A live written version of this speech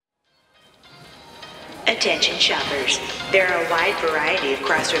Attention shoppers. There are a wide variety of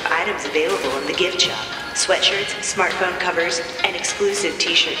Crossrip items available in the gift shop. Sweatshirts, smartphone covers, an exclusive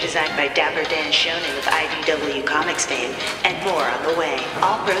t-shirt designed by Dapper Dan Shonen of IDW Comics fame, and more on the way.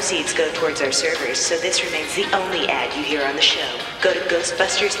 All proceeds go towards our servers, so this remains the only ad you hear on the show. Go to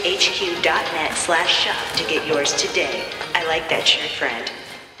ghostbustershq.net/shop to get yours today. I like that shirt, friend.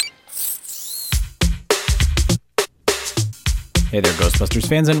 Hey there, Ghostbusters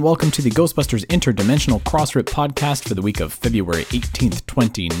fans, and welcome to the Ghostbusters Interdimensional Crossrip podcast for the week of February 18th,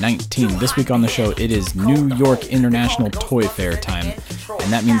 2019. This week on the show, it is New York International Toy Fair time,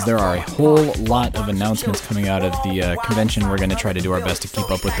 and that means there are a whole lot of announcements coming out of the convention. We're going to try to do our best to keep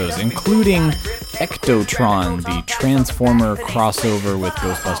up with those, including Ectotron, the Transformer crossover with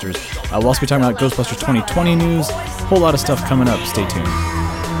Ghostbusters. We'll also be talking about Ghostbusters 2020 news, a whole lot of stuff coming up. Stay tuned.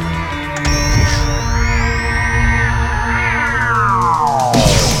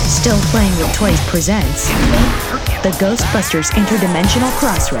 Still Playing with Toys presents the Ghostbusters Interdimensional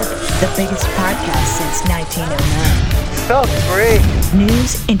Crossrip, the biggest podcast since 1909. So great.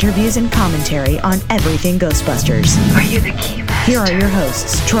 News, interviews, and commentary on everything Ghostbusters. Are you the key master? Here are your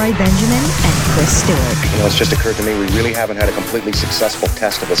hosts, Troy Benjamin and Chris Stewart. You know, it's just occurred to me we really haven't had a completely successful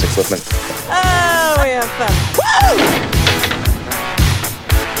test of this equipment. Oh, we have fun. Woo!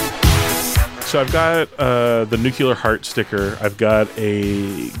 So I've got the Nuclear Heart sticker. I've got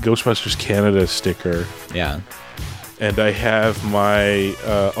a Ghostbusters Canada sticker. Yeah. And I have my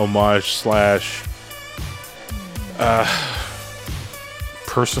homage /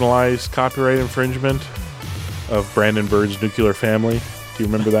 personalized copyright infringement of Brandon Bird's Nuclear Family. Do you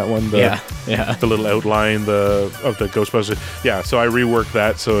remember that one? Yeah. The little outline of the Ghostbusters. Yeah, so I reworked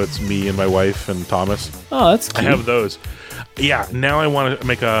that so it's me and my wife and Thomas. Oh, that's cute. I have those. Yeah, now I want to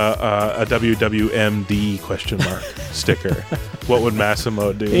make a WWMD question mark sticker. What would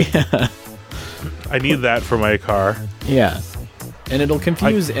Massimo do? Yeah. I need that for my car. Yeah. And it'll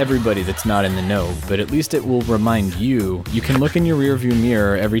confuse everybody that's not in the know, but at least it will remind you. You can look in your rearview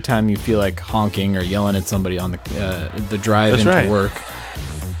mirror every time you feel like honking or yelling at somebody on the drive into work.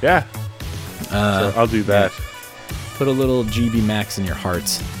 Yeah. So I'll do that. Yeah. Put a little GB Max in your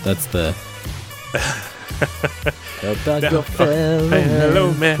hearts. That's the... About your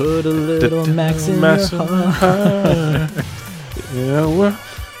fellow man. Put a little Max in your heart. Yeah,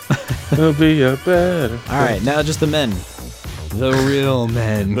 we'll be a better. Alright, now just the men. The real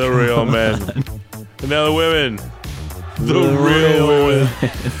men. The real men. And now the women. The real women.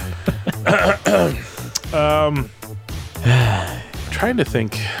 Trying to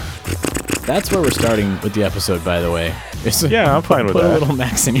think. That's where we're starting with the episode, by the way. Yeah, I'm fine with that. Put a little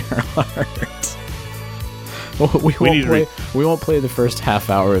Max in your heart. We won't play the first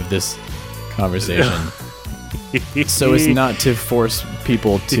half hour of this conversation so as not to force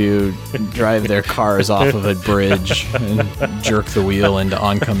people to drive their cars off of a bridge and jerk the wheel into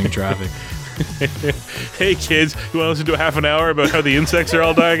oncoming traffic. Hey kids, you want to listen to a half an hour about how the insects are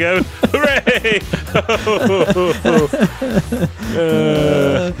all dying out? Hooray!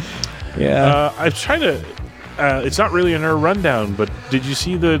 Yeah. I'm trying to... it's not really in our rundown, but did you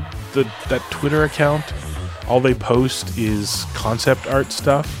see that Twitter account? All they post is concept art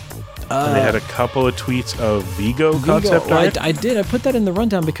stuff. And they had a couple of tweets of Vigo concept art. I did. I put that in the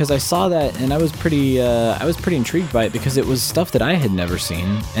rundown because I saw that and I was pretty intrigued by it because it was stuff that I had never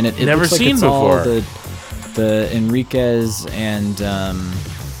seen, and it never looks like seen it's before. All the Enriquez and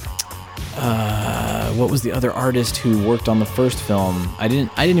what was the other artist who worked on the first film? I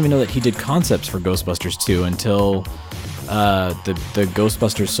didn't even know that he did concepts for Ghostbusters 2 until the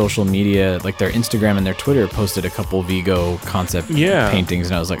Ghostbusters social media, like their Instagram and their Twitter, posted a couple Vigo concept paintings,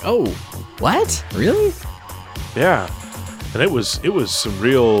 and I was like, oh, what? Really? Yeah. And it was some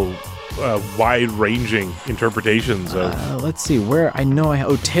real wide-ranging interpretations of... let's see, where I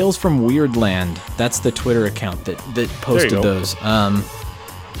know Tales from Weirdland. That's the Twitter account that posted those. And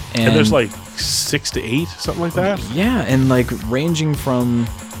there's like 6 to 8, something like that? Yeah, and like ranging from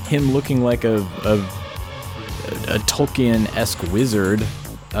him looking like a Tolkien-esque wizard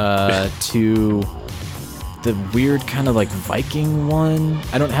to the weird kind of like Viking one.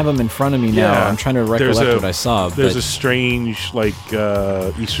 I don't have them in front of me now. I'm trying to recollect what I saw. There's a strange like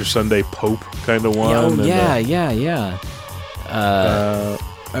Easter Sunday Pope kind of one. Yeah.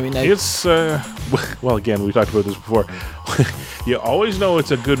 I mean, it's well, again, we talked about this before. You always know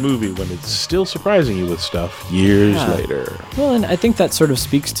it's a good movie when it's still surprising you with stuff years later. Well, and I think that sort of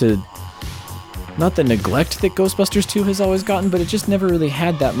speaks to not the neglect that Ghostbusters 2 has always gotten, but it just never really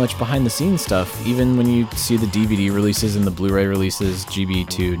had that much behind-the-scenes stuff. Even when you see the DVD releases and the Blu-ray releases,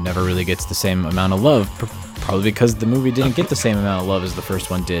 GB2 never really gets the same amount of love, probably because the movie didn't get the same amount of love as the first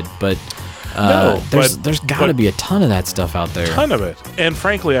one did. But There's got to be a ton of that stuff out there. Ton of it. And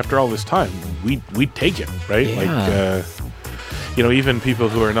frankly, after all this time, we'd take it, right? Yeah. Even people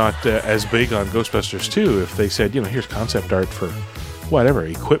who are not as big on Ghostbusters 2, if they said, here's concept art for whatever,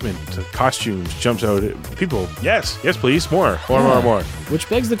 equipment, costumes, jumps out, people, yes, please, more. Which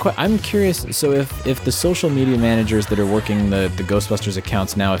begs the question, I'm curious, so if the social media managers that are working the Ghostbusters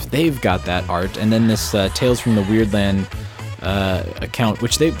accounts now, if they've got that art, and then this Tales from the Weirdland account,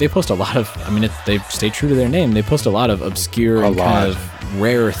 which they post a lot of, they stay true to their name, they post a lot of obscure kind of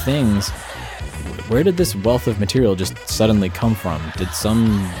rare things. Where did this wealth of material just suddenly come from? Did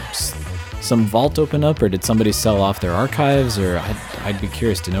some vault open up, or did somebody sell off their archives? Or I'd be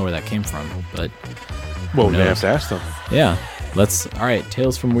curious to know where that came from. But we have to ask them. Yeah, all right,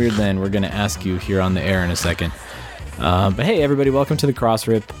 Tales from Weirdland. We're gonna ask you here on the air in a second. But hey, everybody, welcome to the Cross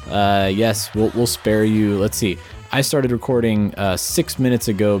Rip. Yes, we'll spare you. Let's see. I started recording 6 minutes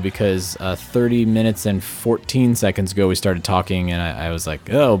ago because 30 minutes and 14 seconds ago we started talking, and I was like,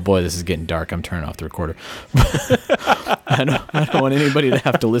 oh boy, this is getting dark. I'm turning off the recorder. I don't want anybody to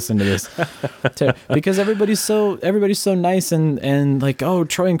have to listen to this because everybody's so nice and like, oh,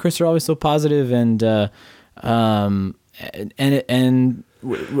 Troy and Chris are always so positive, and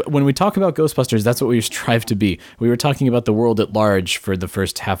when we talk about Ghostbusters, that's what we strive to be. We were talking about the world at large for the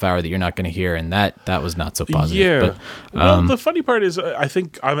first half hour that you're not going to hear, and that was not so positive. Yeah. But, the funny part is, I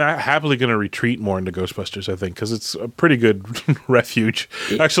think I'm happily going to retreat more into Ghostbusters. I think because it's a pretty good refuge.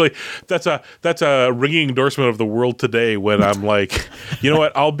 Actually, that's a ringing endorsement of the world today. When I'm like, you know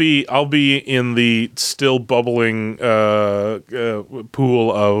what, I'll be in the still bubbling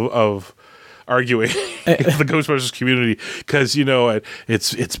pool of arguing the Ghostbusters community, because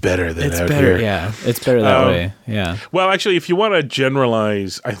it's better than out here. Yeah, it's better that way. Yeah. Well, actually, if you want to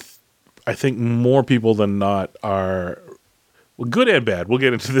generalize, I think more people than not are, well, good and bad. We'll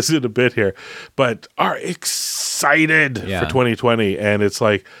get into this in a bit here, but are excited for 2020, and it's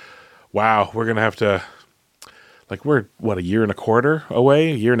like, wow, we're gonna have to. Like, we're a year and a quarter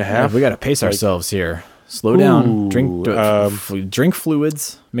away, a year and a half. Yeah, we got to pace ourselves here. Slow down. Drink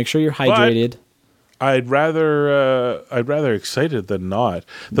fluids. Make sure you're hydrated. I'd rather excited than not.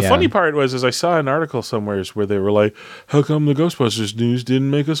 The funny part was I saw an article somewhere where they were like, "How come the Ghostbusters news didn't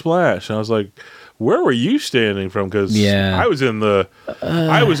make a splash?" And I was like, "Where were you standing from?" Because I was in the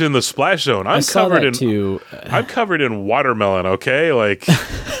splash zone. I'm covered in watermelon. Okay, like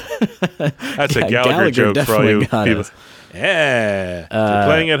that's a Gallagher joke for all you people. Yeah, you're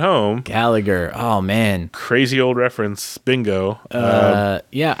playing at home. Gallagher. Oh man, crazy old reference. Bingo. I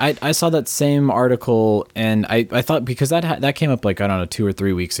saw that same article, and I thought, because that came up like, I don't know, 2 or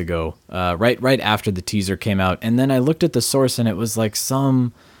 3 weeks ago, right after the teaser came out, and then I looked at the source, and it was like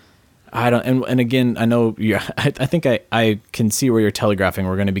and again, I know I think I can see where you're telegraphing.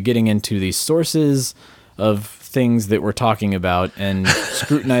 We're going to be getting into the sources of things that we're talking about and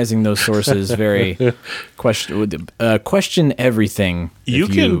scrutinizing those sources very question everything. You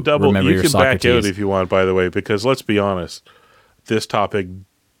can back out if you want, by the way, because let's be honest, this topic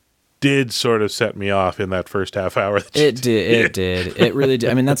did sort of set me off in that first half hour. It did. It really did.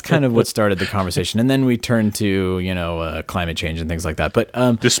 I mean, that's kind of what started the conversation, and then we turned to climate change and things like that. But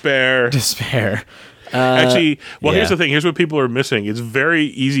despair. Actually, here's the thing. Here's what people are missing. It's very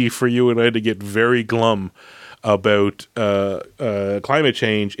easy for you and I to get very glum about climate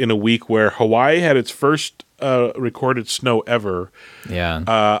change in a week where Hawaii had its first recorded snow ever.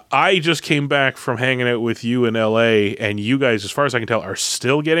 Yeah. I just came back from hanging out with you in LA, and you guys, as far as I can tell, are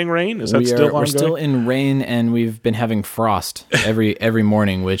still getting rain. Is that still ongoing? We're still in rain, and we've been having frost every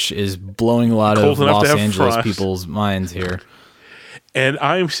morning, which is blowing a lot of Los Angeles people's minds here. And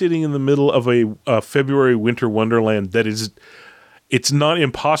I'm sitting in the middle of a February winter wonderland that is, it's not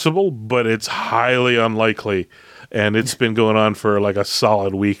impossible, but it's highly unlikely. And it's been going on for like a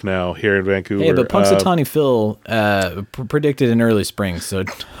solid week now here in Vancouver. Hey, but Punxsutawney Phil predicted an early spring, so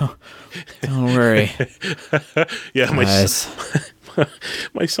don't worry. Yeah,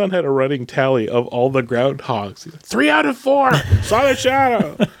 my son had a running tally of all the groundhogs. 3 out of 4 saw their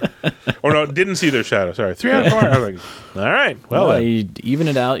shadow. Or no, didn't see their shadow. Sorry, 3 out of 4. I was like, all right, well, you even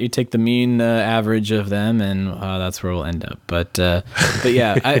it out. You take the mean average of them, and that's where we'll end up. But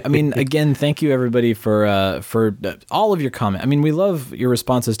yeah, I mean, again, thank you everybody for all of your comments. I mean, we love your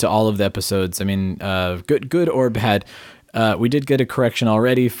responses to all of the episodes. I mean, good or bad. We did get a correction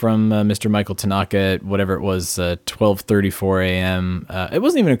already from Mr. Michael Tanaka at whatever it was, 12:34 a.m. It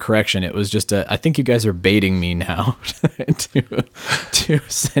wasn't even a correction. It was just I think you guys are baiting me now to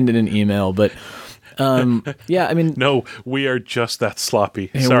send in an email. But Yeah, I mean, No, we are just that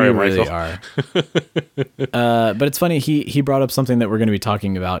sloppy. we Sorry, really Michael. are. But it's funny. He brought up something that we're going to be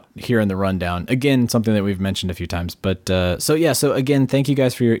talking about here in the rundown. Again, something that we've mentioned a few times. But so again, thank you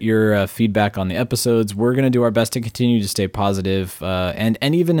guys for your feedback on the episodes. We're going to do our best to continue to stay positive. And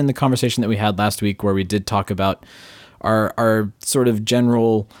even in the conversation that we had last week, where we did talk about our sort of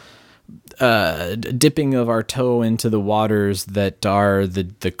general dipping of our toe into the waters that are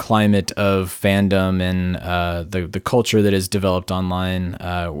the climate of fandom and the culture that is developed online.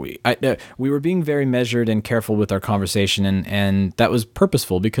 We were being very measured and careful with our conversation, and that was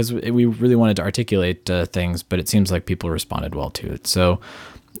purposeful because we really wanted to articulate things. But it seems like people responded well to it. So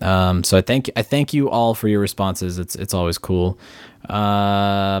I thank you all for your responses. It's always cool.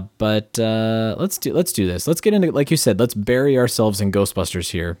 But let's do this. Let's get into, like you said, let's bury ourselves in Ghostbusters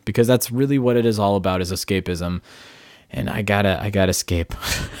here, because that's really what it is all about, is escapism. And I gotta escape.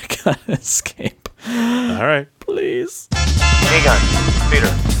 I gotta escape. All right. Please. Egon, Peter,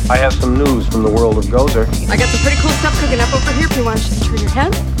 I have some news from the world of Gozer. I got some pretty cool stuff cooking up over here if you want to just turn your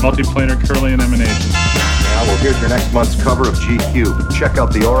head. Multiplanar Curlian emanation. Yeah, well, here's your next month's cover of GQ. Check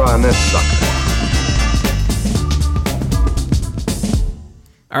out the aura on this sucker.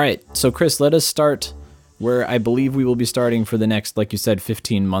 All right, so Chris, let us start where I believe we will be starting for the next, like you said,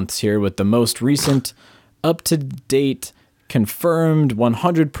 15 months here, with the most recent, up-to-date, confirmed,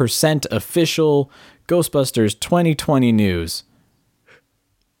 100% official Ghostbusters 2020 news.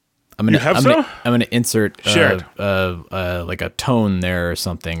 I'm gonna insert like a tone there or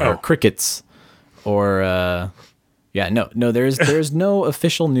something, or crickets, or there's no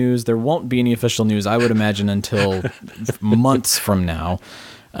official news. There won't be any official news, I would imagine, until months from now.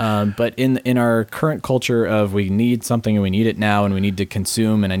 But in our current culture of we need something and we need it now and we need to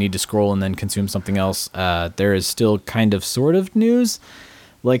consume and I need to scroll and then consume something else, there is still kind of sort of news,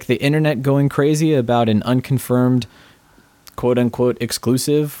 like the internet going crazy about an unconfirmed quote unquote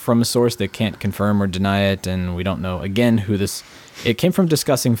exclusive from a source that can't confirm or deny it, and we don't know again who this. It came from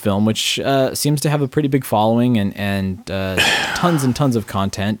Discussing Film, which seems to have a pretty big following and tons and tons of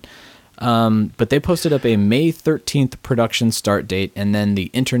content. But they posted up a May 13th production start date, and then the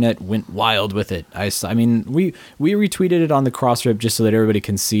internet went wild with it. I mean, we retweeted it on the Crossrip just so that everybody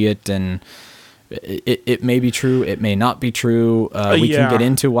can see it, and it may be true, it may not be true. We can get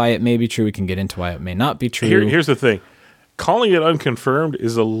into why it may be true, we can get into why it may not be true. Here's the thing. Calling it unconfirmed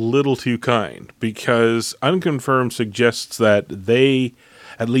is a little too kind, because unconfirmed suggests that they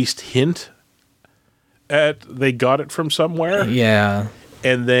at least hint at they got it from somewhere. Yeah.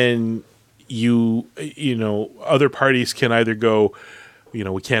 And then you know, other parties can either go, you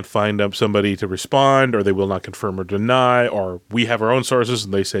know, we can't find somebody to respond, or they will not confirm or deny, or we have our own sources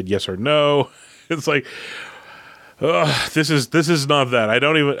and they said yes or no. It's like, this is not that. I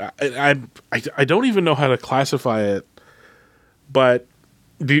don't even know how to classify it. But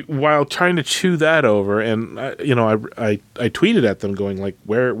while trying to chew that over, and I tweeted at them going like,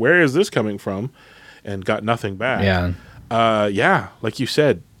 where is this coming from, and got nothing back. Yeah. Like you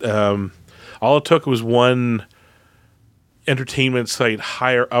said, all it took was one entertainment site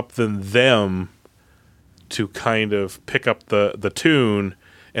higher up than them to kind of pick up the tune,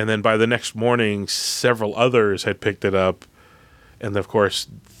 and then by the next morning, several others had picked it up, and of course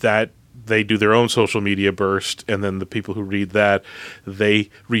that. They do their own social media burst, and then the people who read that, they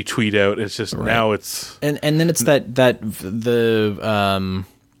retweet out. It's just now it's and then it's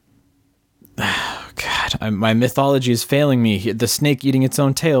my mythology is failing me. The snake eating its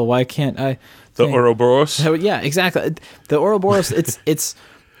own tail. Why can't I? The Ouroboros. Oh, yeah, exactly. The Ouroboros. It's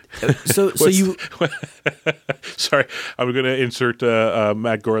so you. Sorry, I'm going to insert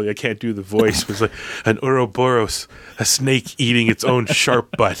Matt Gorley. I can't do the voice. It's like an Ouroboros, a snake eating its own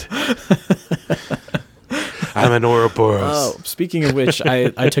sharp butt. I'm an Ouroboros. Oh, speaking of which,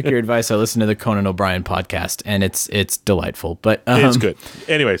 I took your advice. I listened to the Conan O'Brien podcast, and it's delightful. But it's good.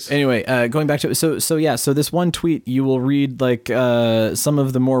 Anyway, going back to it. So this one tweet, you will read like some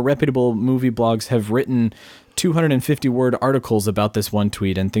of the more reputable movie blogs have written 250-word articles about this one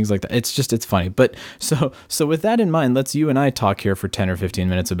tweet and things like that. It's funny. But so with that in mind, let's you and I talk here for 10 or 15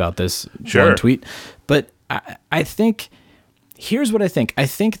 minutes about this one tweet. But I think, here's what I think. I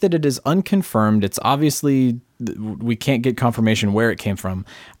think that it is unconfirmed. It's obviously, we can't get confirmation where it came from.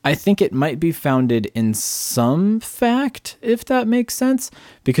 I think it might be founded in some fact, if that makes sense.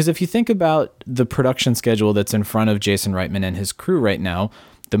 Because if you think about the production schedule that's in front of Jason Reitman and his crew right now,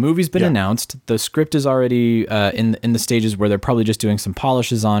 the movie's been announced. The script is already in the stages where they're probably just doing some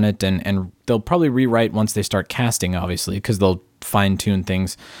polishes on it, and they'll probably rewrite once they start casting, obviously, because they'll fine-tune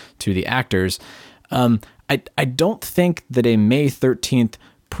things to the actors. I don't think that a May 13th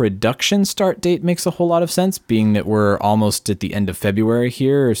production start date makes a whole lot of sense, being that we're almost at the end of February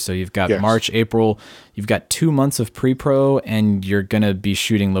here. So you've got March, April, you've got 2 months of pre-pro, and you're going to be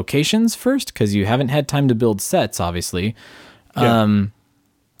shooting locations first because you haven't had time to build sets, obviously. Yeah.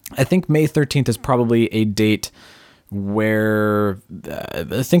 I think May 13th is probably a date where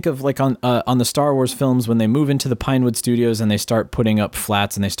think of like on the Star Wars films when they move into the Pinewood Studios and they start putting up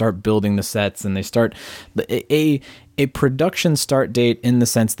flats and they start building the sets and they start a production start date in the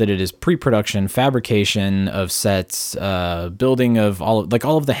sense that it is pre-production, fabrication of sets, building of all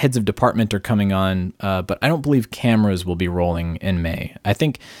of the heads of department are coming on, but I don't believe cameras will be rolling in May. I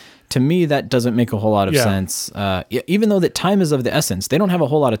think to me that doesn't make a whole lot of sense. Even though that time is of the essence, they don't have a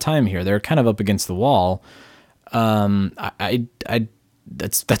whole lot of time here. They're kind of up against the wall. That's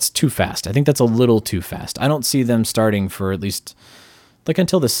too fast. I think that's a little too fast. I don't see them starting for at least like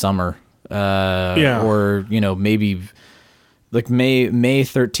until the summer, or maybe like May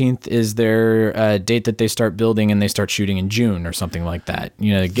 13th is their date that they start building and they start shooting in June or something like that.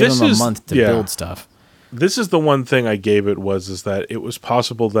 Give them a month to build stuff. This is the one thing I gave it is that it was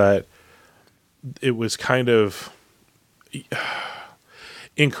possible that it was kind of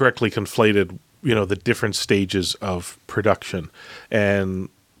incorrectly conflated, the different stages of production. And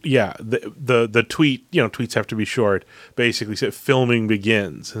the tweet, tweets have to be short, basically said filming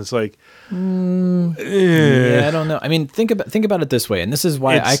begins. And it's like, I don't know. I mean, think about it this way. And this is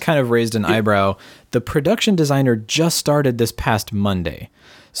why I kind of raised an eyebrow. The production designer just started this past Monday.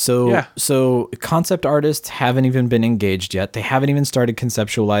 So concept artists haven't even been engaged yet. They haven't even started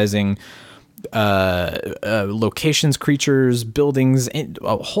conceptualizing locations, creatures, buildings,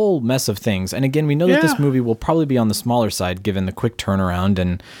 a whole mess of things. And again, we know that this movie will probably be on the smaller side given the quick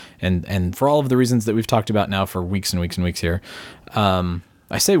turnaround and for all of the reasons that we've talked about now for weeks and weeks and weeks here.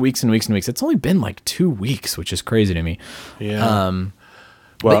 I say weeks and weeks and weeks. It's only been like 2 weeks, which is crazy to me. Yeah.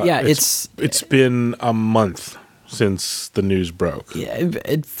 It's been a month since the news broke. Yeah,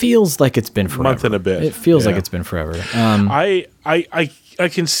 it feels like it's been forever. A month and a bit. It feels like it's been forever. I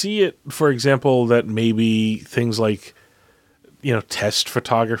can see it, for example, that maybe things like, test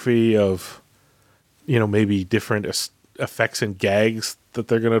photography of, maybe different effects and gags that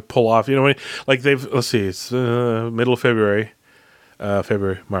they're going to pull off. Like let's see, it's middle of February,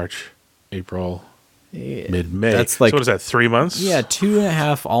 March, April, mid-May. That's like, so what is that, 3 months? Yeah,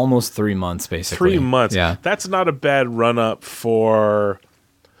 2.5, almost 3 months, basically. 3 months. Yeah. That's not a bad run-up for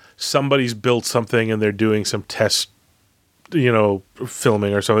somebody's built something and they're doing some test,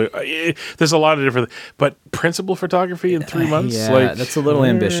 filming or something. There's a lot of different, but principal photography in 3 months? Yeah, that's a little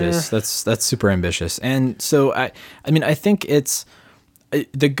ambitious. That's super ambitious. And so, I think it's,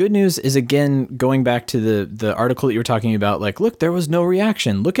 the good news is, again, going back to the article that you were talking about, like, look, there was no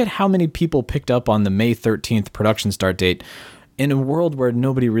reaction. Look at how many people picked up on the May 13th production start date in a world where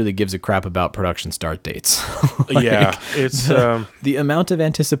nobody really gives a crap about production start dates. It's the amount of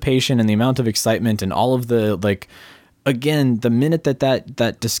anticipation and the amount of excitement and all of the, like, again, the minute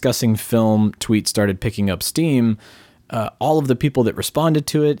that discussing film tweet started picking up steam, all of the people that responded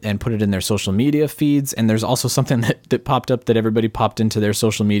to it and put it in their social media feeds. And there's also something that popped up that everybody popped into their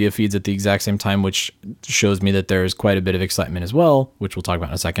social media feeds at the exact same time, which shows me that there's quite a bit of excitement as well, which we'll talk about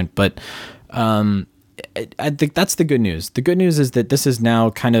in a second. But I think that's the good news. The good news is that this is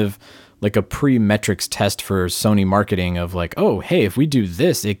now kind of like a pre-metrics test for Sony marketing of like, oh, hey, if we do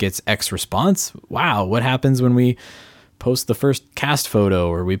this, it gets X response. Wow, what happens when we post the first cast photo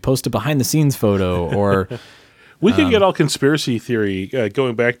or we post a behind the scenes photo or... We could get all conspiracy theory,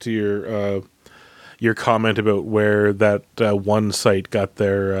 going back to your comment about where that one site got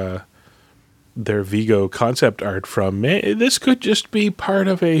their Vigo concept art from. This could just be part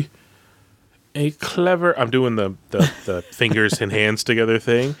of a clever... I'm doing the fingers and hands together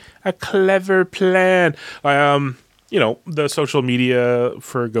thing. A clever plan. The social media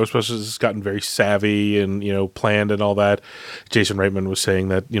for Ghostbusters has gotten very savvy and, planned and all that. Jason Reitman was saying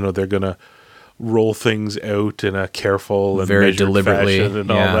that, they're going to roll things out in a careful and very measured deliberately fashion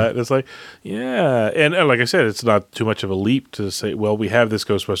and all that. It's like, and like I said, it's not too much of a leap to say, well, we have this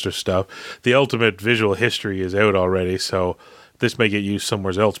Ghostbusters stuff. The ultimate visual history is out already, so this may get used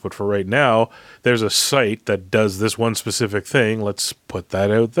somewhere else. But for right now, there's a site that does this one specific thing. Let's put that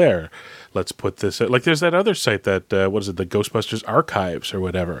out there. Let's put this out. Like there's that other site that, the Ghostbusters Archives or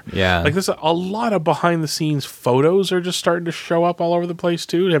whatever. Yeah. Like there's a lot of behind the scenes photos are just starting to show up all over the place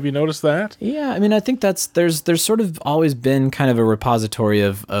too. Have you noticed that? Yeah. I think there's sort of always been kind of a repository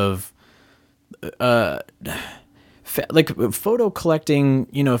of like photo collecting,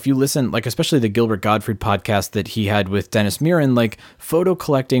 if you listen, like especially the Gilbert Gottfried podcast that he had with Dennis Muren, like photo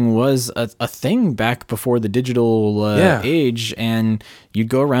collecting was a thing back before the digital age, and you'd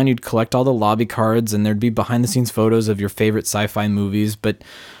go around, you'd collect all the lobby cards, and there'd be behind the scenes photos of your favorite sci-fi movies. But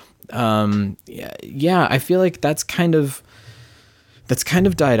I feel like that's kind of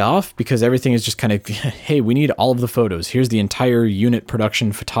died off because everything is just kind of, hey, we need all of the photos. Here's the entire unit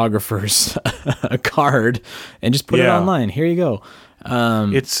production photographer's card, and just put it online. Here you go. Well,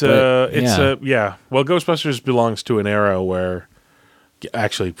 Ghostbusters belongs to an era where,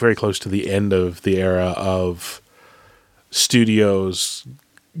 actually very close to the end of the era of studios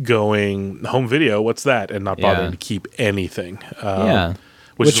going home video. What's that? And not bothering to keep anything.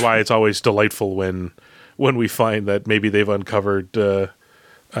 Which is why it's always delightful when we find that maybe they've uncovered, new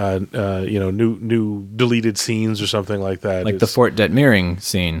deleted scenes or something like that. Like the Fort Detmering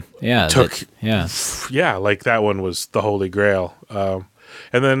scene. Yeah. Like that one was the Holy Grail.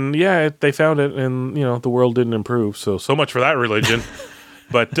 And then, they found it and, the world didn't improve. So much for that religion.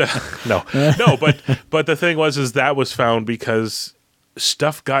 But, no, but the thing was that was found because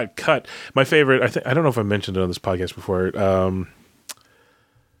stuff got cut. My favorite, I don't know if I mentioned it on this podcast before.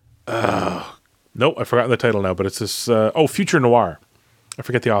 Nope, I've forgotten the title now, but it's this, Future Noir. I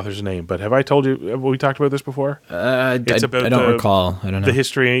forget the author's name, but have we talked about this before? I don't recall. I don't know.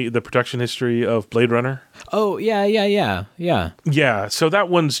 The production history of Blade Runner. Oh, yeah. Yeah, so that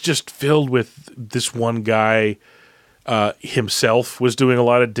one's just filled with this one guy himself was doing a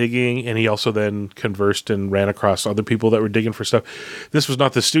lot of digging, and he also then conversed and ran across other people that were digging for stuff. This was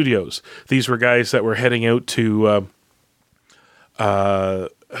not the studios. These were guys that were heading out to...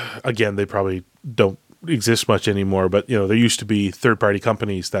 again, they probably don't exist much anymore, but there used to be third-party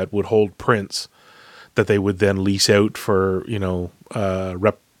companies that would hold prints that they would then lease out for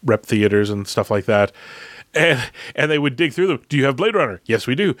rep theaters and stuff like that, and they would dig through them. Do you have Blade Runner? Yes,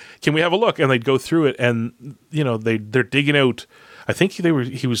 we do. Can we have a look? And they'd go through it, and they're digging out. I think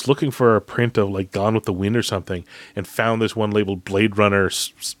he was looking for a print of like Gone with the Wind or something, and found this one labeled Blade Runner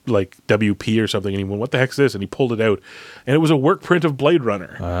like WP or something, and he went, "What the heck's this?" And he pulled it out, and it was a work print of Blade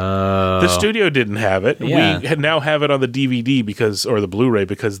Runner. The studio didn't have it. Yeah. We now have it on the DVD or the Blu-ray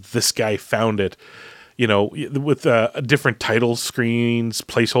because this guy found it. With different title screens,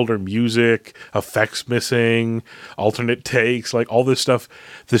 placeholder music, effects missing, alternate takes, like all this stuff.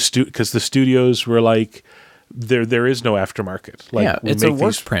 Because the studios were like, there is no aftermarket. Like, it's a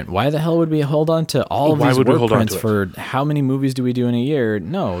work print. Why the hell would we hold on to all of these work prints for how many movies do we do in a year?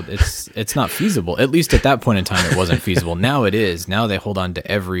 No, it's not feasible. At least at that point in time, it wasn't feasible. Now it is. Now they hold on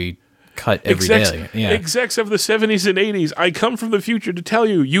to every cut every day. Yeah. Execs of the 70s and 80s, I come from the future to tell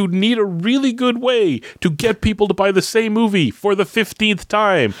you, you need a really good way to get people to buy the same movie for the 15th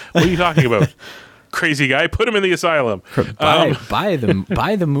time. What are you talking about? Crazy guy, put him in the asylum. Buy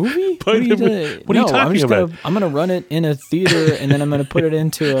the movie? What are you talking about? I'm going to run it in a theater, and then I'm going to put it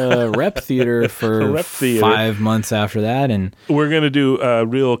into a rep theater for 5 months after that, and we're going to do a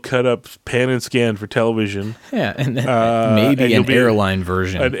real cut up pan and scan for television. Yeah, and then maybe an airline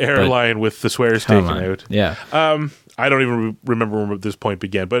version, with the swears taken out. Yeah. I don't even remember where this point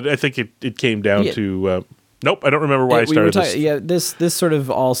began, but I think it came down to. Nope, I don't remember why I started this. This sort of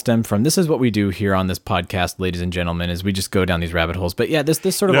all stemmed from, this is what we do here on this podcast, ladies and gentlemen, is we just go down these rabbit holes. But yeah, this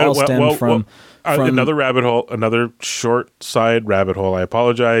sort of stemmed from another rabbit hole, another short side rabbit hole. I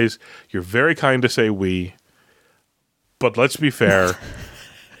apologize. You're very kind to say we, but let's be fair.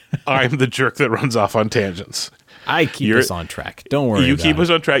 I'm the jerk that runs off on tangents. I keep us on track. Don't worry. You keep us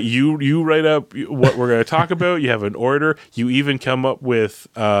on track. You write up what we're going to talk about. You have an order. You even come up with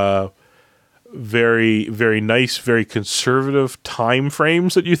very, very nice, very conservative time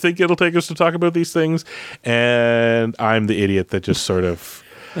frames that you think it'll take us to talk about these things, and I'm the idiot that just sort of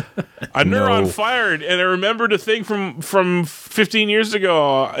a neuron fired, and I remembered a thing from 15 years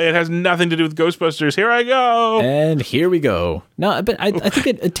ago. It has nothing to do with Ghostbusters. Here I go, and here we go. No, but I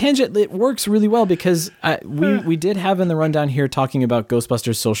think a tangent, it works really well because we did have in the rundown here talking about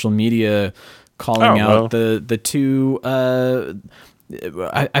Ghostbusters social media, calling out the two.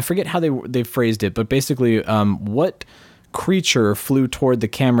 I forget how they phrased it, but basically, what creature flew toward the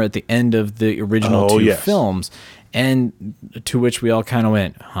camera at the end of the original two films? And to which we all kind of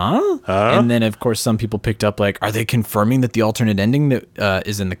went, huh? And then, of course, some people picked up, like, are they confirming that the alternate ending that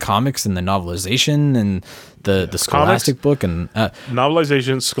is in the comics and the novelization and the Scholastic book? And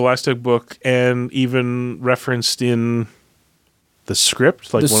novelization, Scholastic book, and even referenced in... the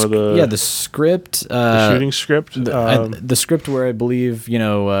script, like the script, the shooting script, the script where I believe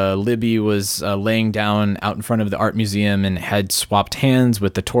Libby was laying down out in front of the art museum and had swapped hands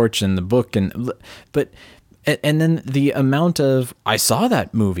with the torch and the book, but And then the amount of, I saw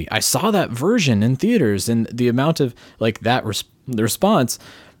that movie, I saw that version in theaters, and the amount of like that the response,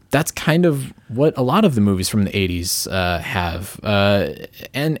 that's kind of what a lot of the movies from the 80s have.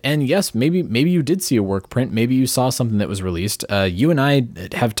 And yes, maybe you did see a work print. Maybe you saw something that was released. You and I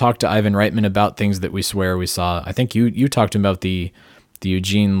have talked to Ivan Reitman about things that we swear we saw. I think you talked to him about the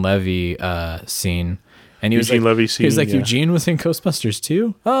Eugene Levy scene. And he was like, yeah. Eugene was in Ghostbusters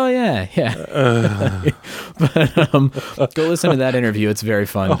too? Oh, yeah. But go listen to that interview. It's very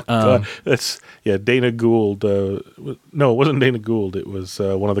fun. That's Dana Gould. No, it wasn't Dana Gould. It was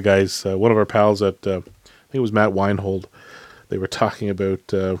one of the guys, one of our pals at, I think it was Matt Weinhold. They were talking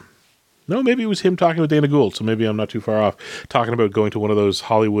about, no, maybe it was him talking with Dana Gould, so maybe I'm not too far off, talking about going to one of those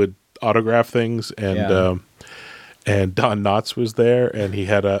Hollywood autograph things, and Don Knotts was there, and he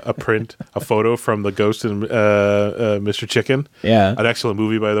had a print, a photo from The Ghost and Mr. Chicken. Yeah. An excellent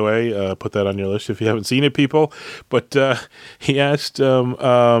movie, by the way. Put that on your list if you haven't seen it, people. But he asked,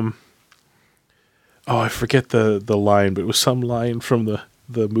 I forget the line, but it was some line from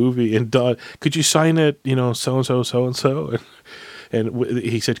the movie. And Don, could you sign it, so-and-so, so-and-so? And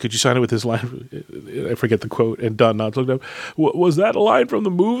he said, could you sign it with his line? I forget the quote. And Don Knotts looked up, was that a line from the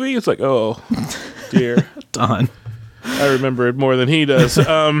movie? It's like, oh, dear. Don. I remember it more than he does.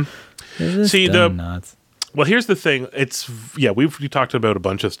 Well, here's the thing. We've talked about a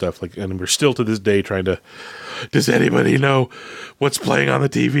bunch of stuff, and we're still to this day trying to. Does anybody know what's playing on the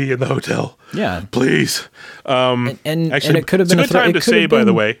TV in the hotel? Yeah, please. And actually, it could have been a good time to say, by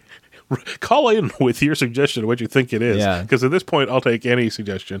the way. Call in with your suggestion of what you think it is. Yeah. Because at this point, I'll take any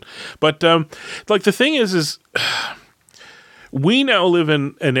suggestion. But the thing is we now live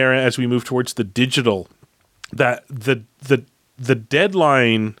in an era as we move towards the digital, that the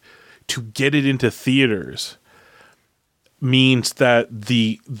deadline to get it into theaters means that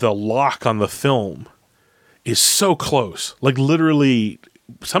the lock on the film is so close. Like literally,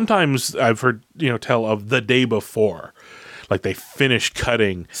 sometimes I've heard tell of the day before, like they finish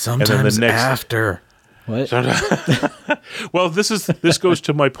cutting, sometimes and then the next after. What? Well, this goes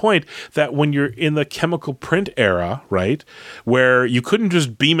to my point that when you're in the chemical print era, right, where you couldn't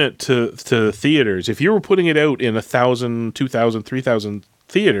just beam it to theaters. If you were putting it out in 1,000, 2,000, 3,000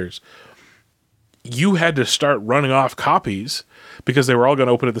 theaters, you had to start running off copies because they were all going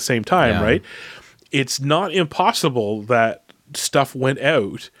to open at the same time, right? It's not impossible that stuff went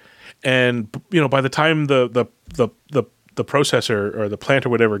out, and by the time the processor or the plant or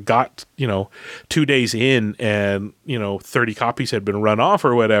whatever got 2 days in and 30 copies had been run off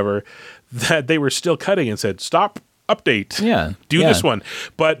or whatever, that they were still cutting and said stop, update, this one.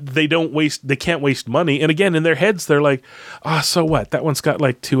 But they can't waste money, and again in their heads they're like, so what, that one's got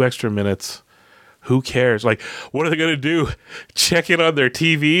like 2 extra minutes, who cares? Like, what are they going to do? Check it on their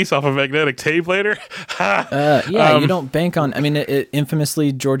TVs off a magnetic tape later? You don't bank on... I mean,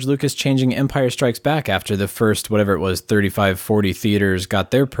 infamously, George Lucas changing Empire Strikes Back after the first, whatever it was, 35, 40 theaters got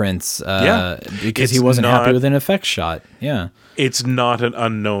their prints because he wasn't happy with an effects shot. Yeah. It's not an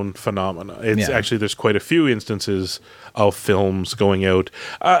unknown phenomena. It's actually, there's quite a few instances of films going out.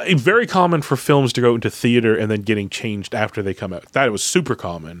 Very common for films to go into theater and then getting changed after they come out. That was super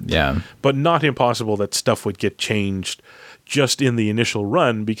common. Yeah. But not impossible that stuff would get changed just in the initial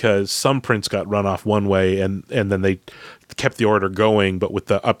run because some prints got run off one way and then they kept the order going, but with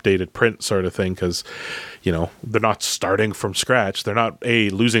the updated print sort of thing, because they're not starting from scratch. They're not A,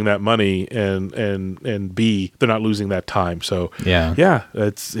 losing that money, and B, they're not losing that time. So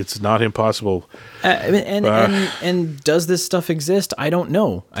it's not impossible. And does this stuff exist? I don't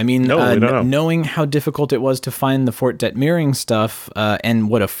know. I mean, no, we don't know. Knowing how difficult it was to find the Fort Detmering stuff, and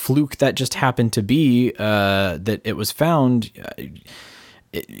what a fluke that just happened to be, that it was found.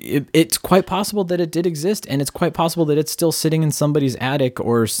 It's quite possible that it did exist, and it's quite possible that it's still sitting in somebody's attic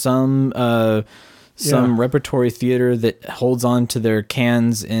or some repertory theater that holds on to their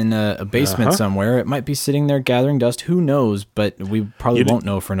cans in a basement somewhere. It might be sitting there gathering dust. Who knows? But we probably won't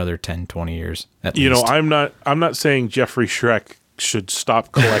know for another 10, 20 years at least. I'm not saying Jeffrey Schreck should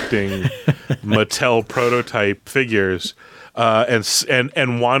stop collecting Mattel prototype figures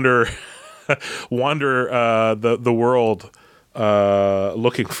and wander the world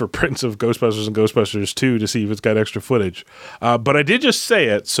looking for prints of Ghostbusters and Ghostbusters 2 to see if it's got extra footage. But I did just say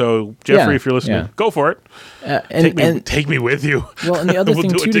it, so Jeffrey, if you're listening, go for it. Take me with you. Well, and the other we'll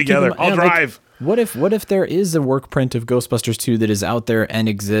thing do too, it together. I'll drive. What if there is a work print of Ghostbusters 2 that is out there and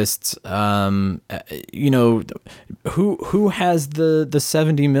exists? Who has the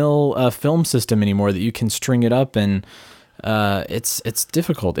 70 mil film system anymore that you can string it up and. It's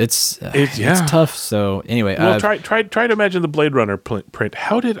difficult. It's tough. So anyway, well, try to imagine the Blade Runner print.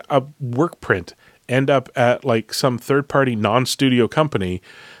 How did a work print end up at like some third-party non-studio company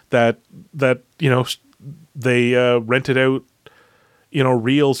that they rented out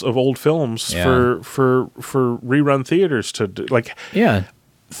reels of old films for rerun theaters to do, like it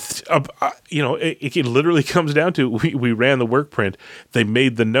literally comes down to we ran the work print, they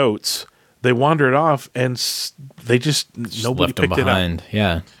made the notes, they wandered off, and they just nobody left them picked behind. it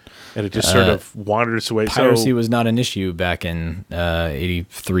up. And it just sort of wandered its way. Piracy was not an issue back in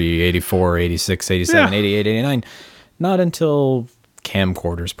 83, 84, 86, 87, 88, 89. Not until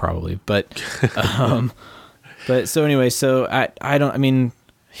camcorders, probably. But so anyway,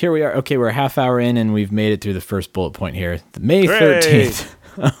 here we are. Okay, we're a half hour in, and we've made it through the first bullet point here. May 13th.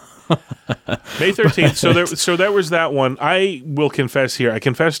 May 13th. So there was that one. I will confess here. I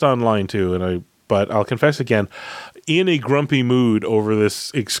confessed online too, but I'll confess again. In a grumpy mood over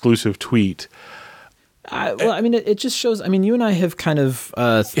this exclusive tweet. It just shows. You and I have kind of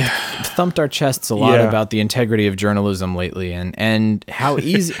thumped our chests a lot about the integrity of journalism lately, and how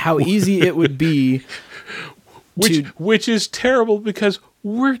easy it would be. Which is terrible because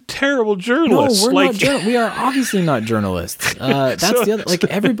we're terrible journalists. No, we're not. We are obviously not journalists. That's the other. Like,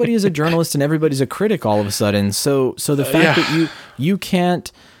 everybody is a journalist and everybody's a critic all of a sudden. So the fact that you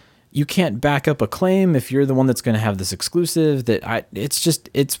can't back up a claim if you're the one that's going to have this exclusive,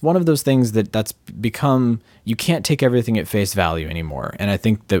 it's one of those things that's become, you can't take everything at face value anymore. And I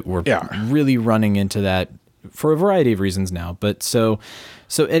think that we're really running into that for a variety of reasons now. But so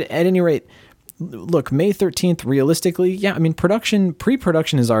at any rate, look, May 13th, realistically,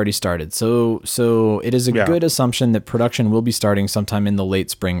 pre-production has already started. So it is a good assumption that production will be starting sometime in the late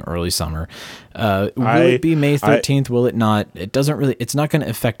spring, early summer. Will it be May 13th? Will it not? It's not going to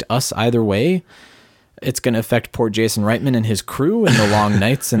affect us either way. It's going to affect poor Jason Reitman and his crew and the long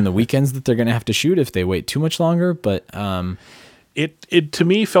nights and the weekends that they're going to have to shoot if they wait too much longer. But it to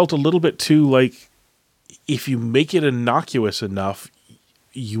me felt a little bit too like, if you make it innocuous enough,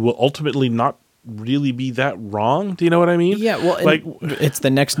 you will ultimately not really be that wrong. Do you know what I mean? Yeah, well, it's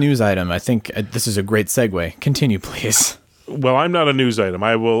the next news item. I think this is a great segue. Continue, please. Well, I'm not a news item.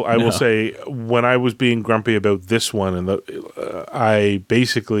 I will say, when I was being grumpy about this one, and I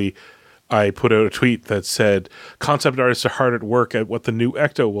put out a tweet that said, concept artists are hard at work at what the new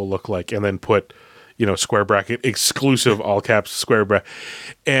Ecto will look like, and then put square bracket, exclusive, all caps, square bracket.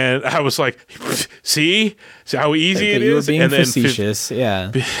 And I was like, see how easy it is? Being facetious,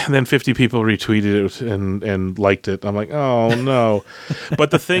 And then 50 people retweeted it and liked it. I'm like, oh no.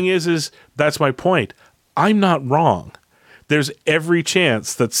 But the thing is that's my point. I'm not wrong. There's every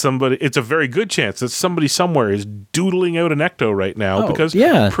chance that it's a very good chance that somebody somewhere is doodling out an Ecto right now, because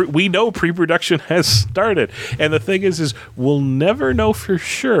we know pre-production has started. And the thing is we'll never know for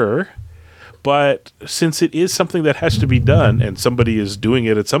sure. But since it is something that has to be done, and somebody is doing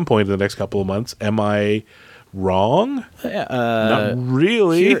it at some point in the next couple of months, am I wrong? Not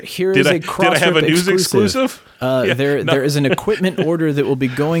really. Did I have a news exclusive? There is an equipment order that will be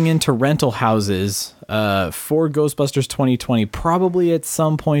going into rental houses for Ghostbusters 2020, probably at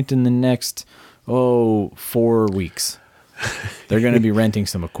some point in the next 4 weeks. They're going to be renting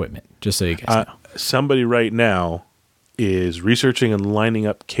some equipment, just so you guys know. Somebody right now is researching and lining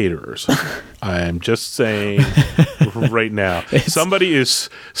up caterers. I'm just saying right now. Somebody is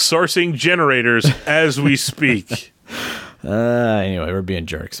sourcing generators as we speak. Anyway, we're being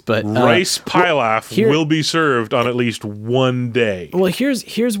jerks, but rice pilaf will be served on at least one day. Well,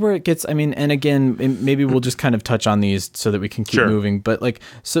 here's where it gets. And again, maybe we'll just kind of touch on these so that we can keep moving. But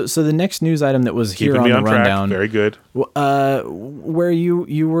so the next news item that was here on the rundown, very good. Where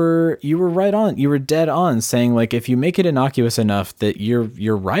you were right on. You were dead on, saying if you make it innocuous enough that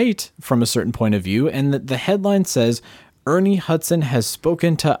you're right from a certain point of view, and the headline says Ernie Hudson has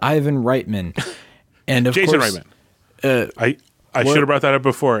spoken to Ivan Reitman, and of Jason course. Reitman. I should have brought that up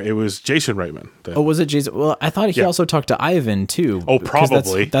before. It was Jason Reitman. Was it Jason? Well, I thought he also talked to Ivan too. Oh,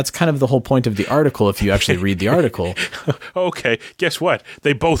 probably. That's kind of the whole point of the article. If you actually read the article. Okay. Guess what?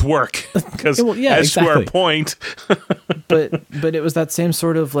 They both work. Because to our point. but it was that same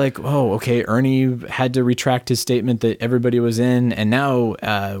sort of Ernie had to retract his statement that everybody was in, and now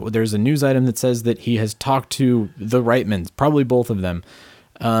there's a news item that says that he has talked to the Reitmans, probably both of them.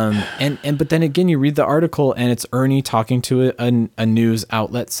 But then again, you read the article and it's Ernie talking to a news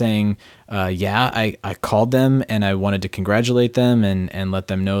outlet saying, I called them and I wanted to congratulate them and let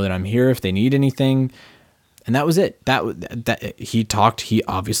them know that I'm here if they need anything. And that was it. That he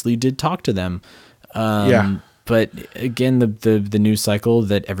obviously did talk to them. But again, the news cycle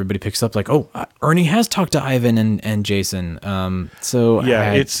that everybody picks up Ernie has talked to Ivan and Jason.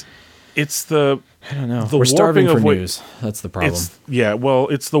 It's the, I don't know. The We're starving warping for of news. That's the problem.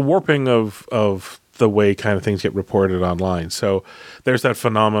 It's the warping of the way kind of things get reported online. So there's that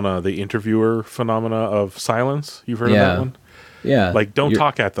phenomena, the interviewer phenomena of silence. You've heard of that one? Yeah. Like, don't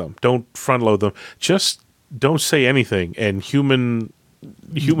talk at them. Don't front load them. Just don't say anything. And humans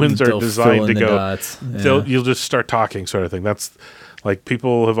are designed to go, you'll just start talking, sort of thing. That's like,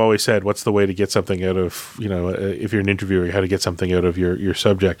 people have always said, what's the way to get something out of, if you're an interviewer, how to get something out of your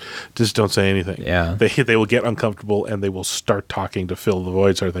subject? Just don't say anything. Yeah. They will get uncomfortable and they will start talking to fill the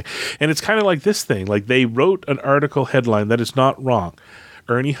void, sort of thing. And it's kind of like this thing. Like, they wrote an article headline that is not wrong.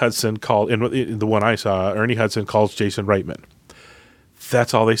 Ernie Hudson called, in the one I saw, Ernie Hudson calls Jason Reitman.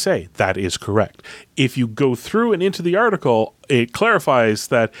 That's all they say. That is correct. If you go through and into the article, it clarifies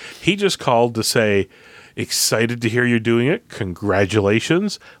that he just called to say, excited to hear you're doing it.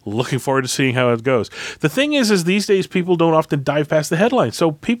 Congratulations. Looking forward to seeing how it goes. The thing is these days people don't often dive past the headline.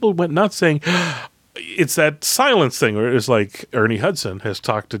 So people went nuts saying, it's that silence thing where it's like, Ernie Hudson has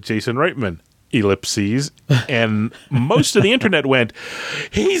talked to Jason Reitman. Ellipses. And most of the internet went,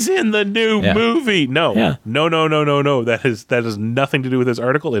 he's in the new movie. No. That has nothing to do with this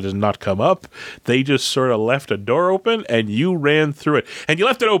article. It has not come up. They just sort of left a door open and you ran through it. And you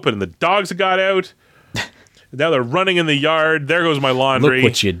left it open and the dogs got out. Now they're running in the yard. There goes my laundry.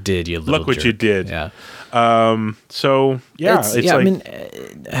 Look what you did, you little Look what jerk. you did. Yeah. So it's like, I mean,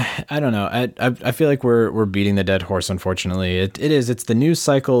 I don't know. I feel like we're beating the dead horse. Unfortunately, it is. It's the news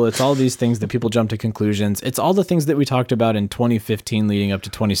cycle. It's all these things that people jump to conclusions. It's all the things that we talked about in 2015 leading up to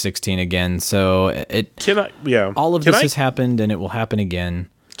 2016 again. So all of this has happened and it will happen again.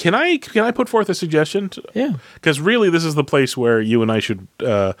 Can I put forth a suggestion? Yeah. Because really, this is the place where you and I should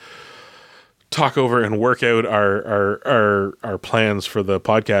talk over and work out our plans for the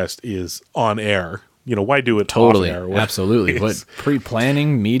podcast is on air. Why do it totally off air? Absolutely. What,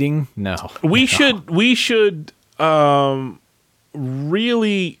 pre-planning meeting? No. We should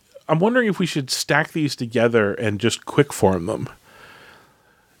really, I'm wondering if we should stack these together and just quick form them.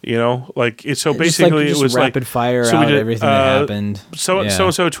 Like it's so basically just it was rapid fire out everything that happened. So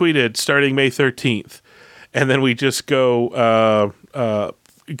tweeted starting May 13th, and then we just go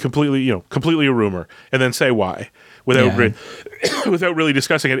completely a rumor, and then say why without really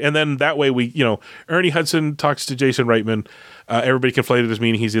discussing it, and then that way we Ernie Hudson talks to Jason Reitman. Everybody conflated as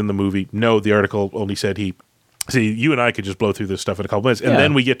meaning he's in the movie. No, the article only said he. See, you and I could just blow through this stuff in a couple minutes, and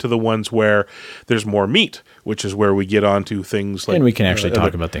then we get to the ones where there's more meat, which is where we get onto things like... And we can actually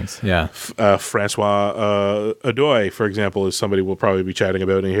talk about things, yeah. Francois Adoy, for example, is somebody we'll probably be chatting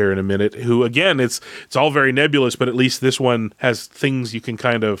about here in a minute, who, again, it's all very nebulous, but at least this one has things you can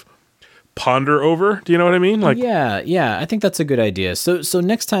kind of ponder over. Do you know what I mean? Like, yeah, I think that's a good idea. So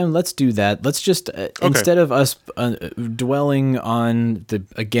next time, let's do that. Let's just, instead of us dwelling on, the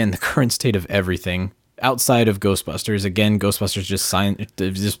current state of everything... outside of Ghostbusters, again, Ghostbusters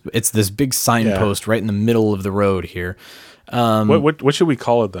it's this big signpost right in the middle of the road here. What should we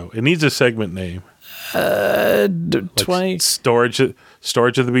call it though? It needs a segment name. 20 storage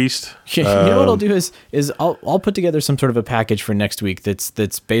of the beast. You know what I'll do is I'll put together some sort of a package for next week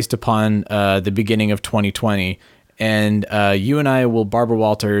that's based upon the beginning of 2020. And you and I will Barbara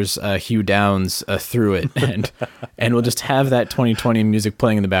Walters, Hugh Downs through it, and we'll just have that 2020 music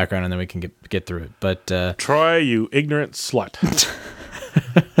playing in the background, and then we can get through it. But Troy, you ignorant slut!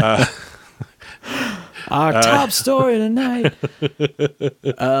 Our top story tonight.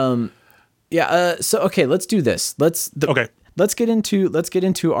 So okay, let's do this. Let's get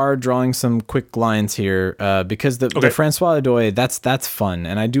into our drawing some quick lines here, because the Francois Adoy, that's fun,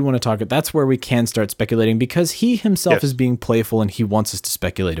 and I do want to talk. That's where we can start speculating, because he himself is being playful and he wants us to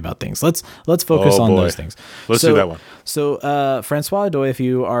speculate about things. Let's focus on those things. Let's do that one. So Francois Adoy, if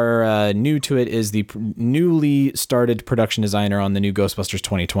you are new to it, is the newly started production designer on the new Ghostbusters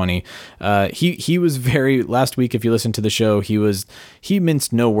 2020. He was last week, if you listened to the show, he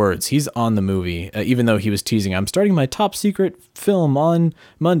minced no words. He's on the movie, even though he was teasing, I'm starting my top secret film on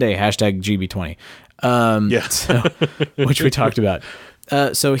Monday, #GB20. Which we talked about.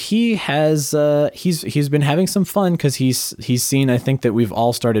 So he has he's been having some fun, because he's seen, I think, that we've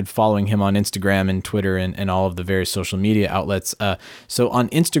all started following him on Instagram and Twitter and all of the various social media outlets. So on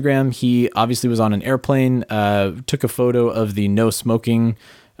Instagram, he obviously was on an airplane, took a photo of the no smoking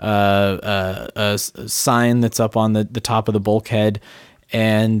sign that's up on the top of the bulkhead,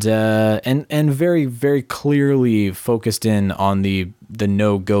 and very, very clearly focused in on the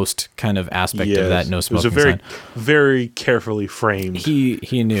no ghost kind of aspect of that no smoking sign. It was a very, very carefully framed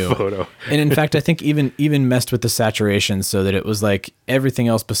he knew photo. And in fact, I think even messed with the saturation so that it was like everything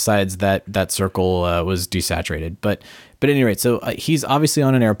else besides that circle was desaturated. But But at any rate, so he's obviously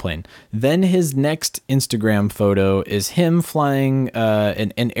on an airplane. Then his next Instagram photo is him flying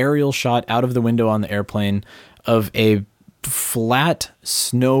an aerial shot out of the window on the airplane of a flat,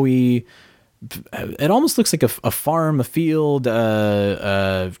 snowy, it almost looks like a farm, a field,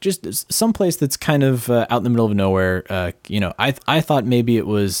 just someplace that's kind of out in the middle of nowhere. I thought maybe it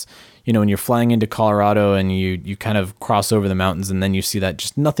was, when you're flying into Colorado and you kind of cross over the mountains and then you see that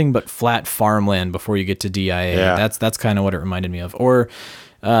just nothing but flat farmland before you get to DIA. Yeah. That's kind of what it reminded me of. Or,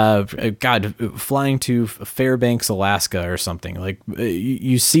 flying to Fairbanks, Alaska or something. Like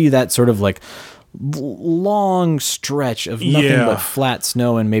you see that sort of like long stretch of nothing but flat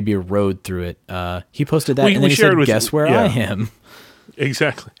snow and maybe a road through it. He posted that and then he said, guess where I am.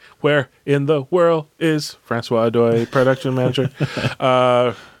 Exactly. Where in the world is Francois Doy, production manager?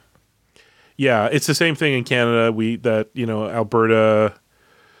 It's the same thing in Canada. Alberta,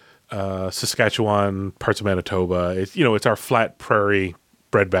 Saskatchewan, parts of Manitoba. It's our flat prairie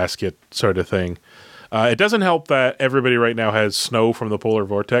breadbasket sort of thing. It doesn't help that everybody right now has snow from the polar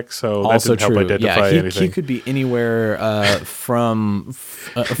vortex, so that didn't help identify anything. He could be anywhere from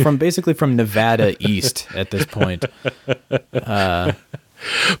basically from Nevada east at this point.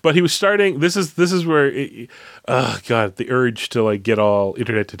 But he was starting. This is where, the urge to like get all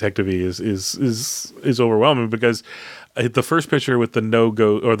internet detective-y is overwhelming, because the first picture with the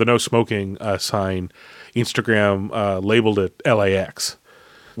no smoking sign, Instagram labeled it LAX.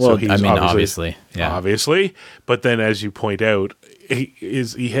 Well, so obviously. But then, as you point out,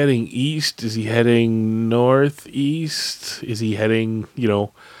 is he heading east? Is he heading northeast? Is he heading,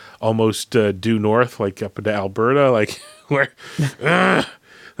 almost due north, like up into Alberta, like where?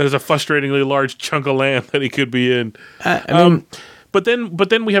 There's a frustratingly large chunk of land that he could be in. But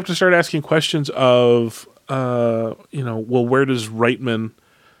then we have to start asking questions of, where does Reitman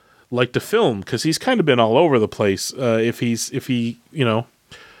like to film? Because he's kind of been all over the place. This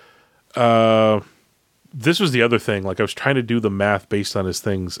was the other thing. Like, I was trying to do the math based on his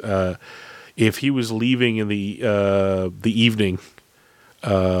things. If he was leaving in the evening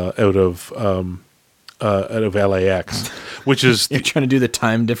out of LAX, which is you're trying to do the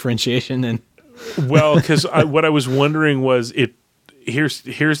time differentiation and well, because what I was wondering was here's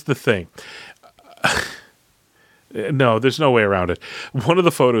the thing. No, there's no way around it. One of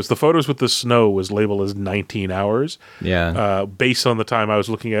the photos with the snow was labeled as 19 hours. Yeah. Based on the time I was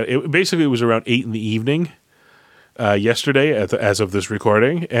looking at it. Basically, it was around 8 in the evening yesterday as of this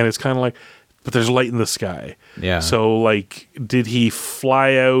recording. And it's kind of like, but there's light in the sky. Yeah. So, like, did he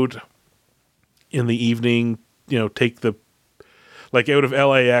fly out in the evening, take the, like, out of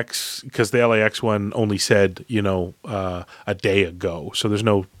LAX, because the LAX one only said, a day ago. So there's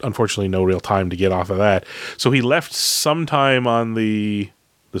unfortunately no real time to get off of that. So he left sometime on this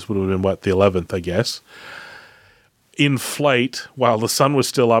would have been the 11th, I guess, in flight while the sun was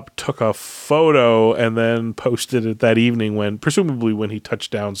still up, took a photo and then posted it that evening presumably when he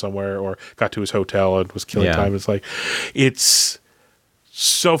touched down somewhere or got to his hotel and was killing time. It's like, it's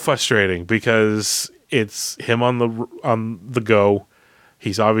so frustrating because it's him on the go.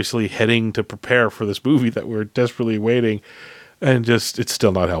 He's obviously heading to prepare for this movie that we're desperately waiting, and just it's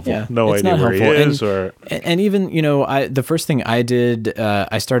still not helpful. Yeah, no idea where he is, and even the first thing I did,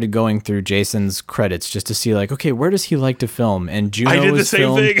 I started going through Jason's credits just to see like, okay, where does he like to film? And Juno I did the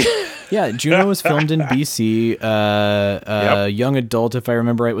same thing. Yeah, Juno was filmed in BC. Young Adult, if I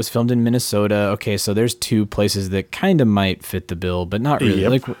remember right, was filmed in Minnesota. Okay, so there's two places that kind of might fit the bill, but not really.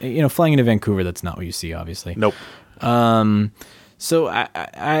 Yep. Like, flying into Vancouver, that's not what you see, obviously. Nope. So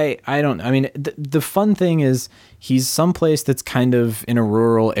I don't. I mean, the fun thing is he's someplace that's kind of in a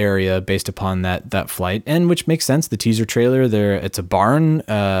rural area based upon that flight, and which makes sense. The teaser trailer there, it's a barn.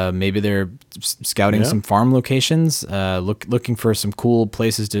 Maybe they're scouting some farm locations, looking for some cool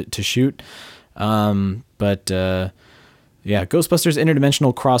places to shoot. But Ghostbusters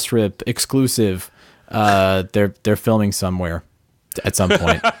Interdimensional Cross Rip exclusive. They're filming somewhere at some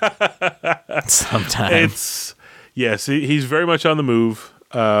point, sometime. Yes, he's very much on the move.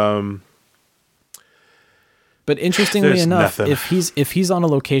 But interestingly enough, if he's on a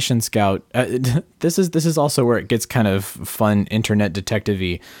location scout, this is also where it gets kind of fun internet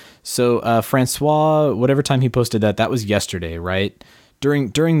detective-y. So Francois, whatever time he posted that was yesterday, right?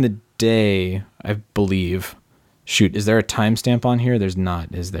 During the day, I believe. Shoot, is there a timestamp on here? There's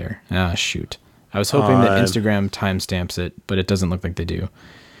not, is there? Ah, shoot. I was hoping that Instagram timestamps it, but it doesn't look like they do.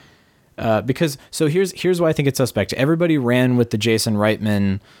 Because here's why I think it's suspect. Everybody ran with the Jason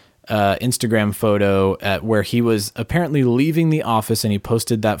Reitman Instagram photo where he was apparently leaving the office, and he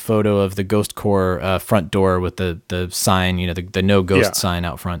posted that photo of the Ghost Corps front door with the sign, the no ghost sign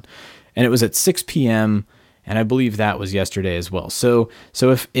out front, and it was at 6 p.m. and I believe that was yesterday as well. So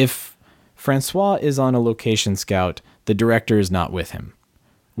if Francois is on a location scout, the director is not with him,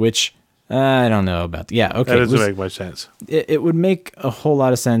 which I don't know about. Yeah, okay. That doesn't make much sense. It would make a whole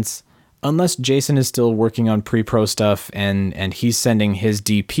lot of sense unless Jason is still working on pre-pro stuff and he's sending his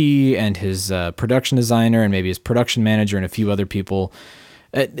DP and his production designer and maybe his production manager and a few other people.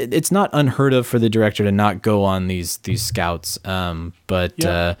 It's not unheard of for the director to not go on these scouts. But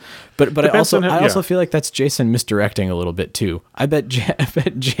I also feel like that's Jason misdirecting a little bit too. I bet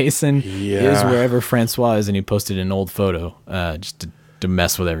Jason is wherever Francois is, and he posted an old photo just to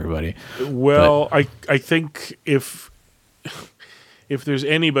mess with everybody. Well, I think if there's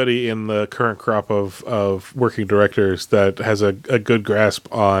anybody in the current crop of working directors that has a good grasp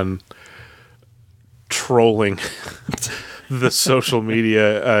on trolling the social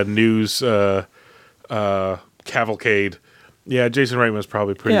media news cavalcade, Jason Reitman's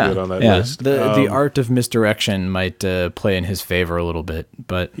probably pretty good on that list. The art of misdirection might play in his favor a little bit,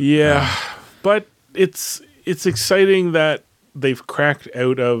 but but it's exciting that they've cracked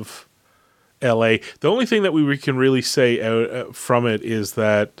out of LA. The only thing that we can really say out from it is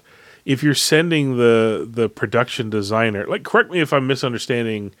that if you're sending the production designer, like, correct me if I'm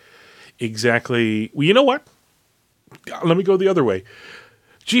misunderstanding exactly. Well, you know what? Let me go the other way.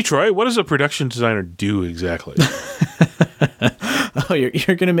 Gee, Troy, what does a production designer do exactly? Oh,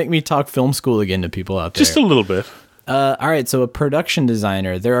 you're going to make me talk film school again to people out there. Just a little bit. All right, so a production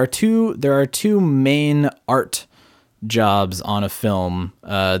designer. There are two main art jobs on a film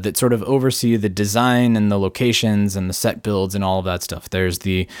that sort of oversee the design and the locations and the set builds and all of that stuff. There's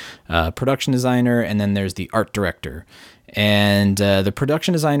the production designer, and then there's the art director. And the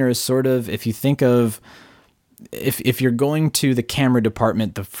production designer is sort of, if you think of, if you're going to the camera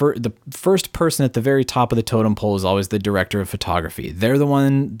department, the first person at the very top of the totem pole is always the director of photography. They're the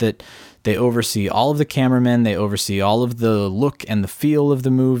one that they oversee all of the cameramen. They oversee all of the look and the feel of the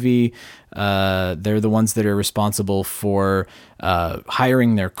movie. They're the ones that are responsible for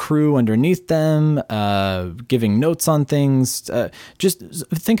hiring their crew underneath them, giving notes on things. Just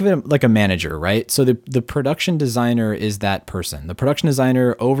think of it like a manager, right? So the production designer is that person. The production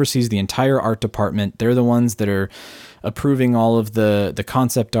designer oversees the entire art department. They're the ones that are approving all of the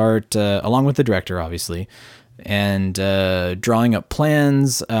concept art, along with the director, obviously, and drawing up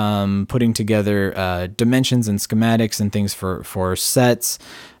plans, putting together dimensions and schematics and things for sets,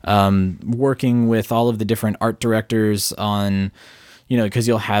 working with all of the different art directors on, because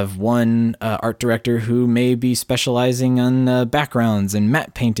you'll have one art director who may be specializing on backgrounds and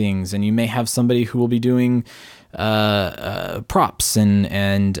matte paintings, and you may have somebody who will be doing props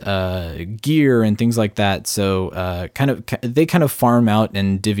and gear and things like that. So they kind of farm out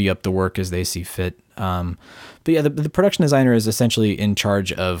and divvy up the work as they see fit. But yeah, the production designer is essentially in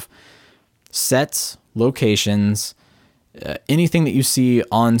charge of sets, locations, anything that you see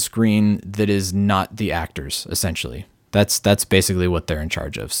on screen that is not the actors, essentially. That's basically what they're in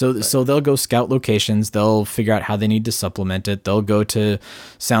charge of. So they'll go scout locations. They'll figure out how they need to supplement it. They'll go to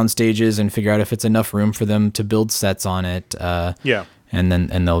sound stages and figure out if it's enough room for them to build sets on it. And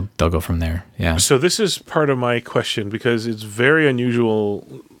they'll go from there. Yeah. So this is part of my question, because it's very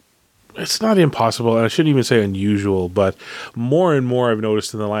unusual. It's not impossible, and I shouldn't even say unusual, but more and more I've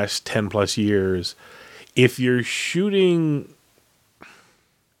noticed in the last 10 plus years, if you're shooting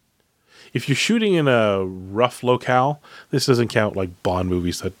in a rough locale, this doesn't count like Bond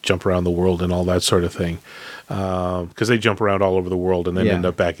movies that jump around the world and all that sort of thing, because they jump around all over the world and then end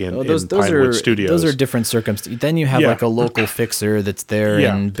up back in Pinewood Studios. Those are different circumstances. Then you have like a local fixer that's there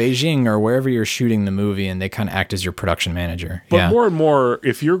in Beijing or wherever you're shooting the movie, and they kind of act as your production manager. But more and more,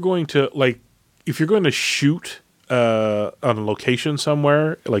 if you're going to shoot on a location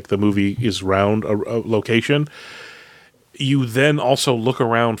somewhere, like the movie is around a location, you then also look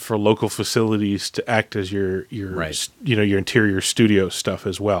around for local facilities to act as your your interior studio stuff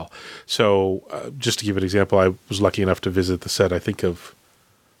as well. So just to give an example, I was lucky enough to visit the set, I think, of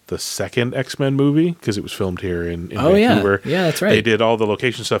the second X-Men movie, because it was filmed here in Vancouver. Yeah, that's right. They did all the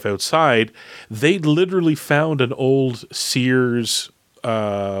location stuff outside. They literally found an old Sears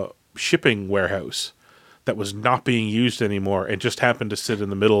shipping warehouse that was not being used anymore and just happened to sit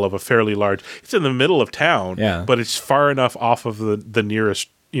in the middle of a fairly large, it's in the middle of town, but it's far enough off of the nearest,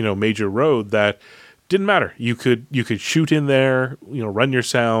 major road that didn't matter. You could shoot in there, run your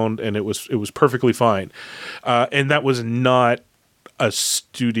sound, and it was perfectly fine. And that was not a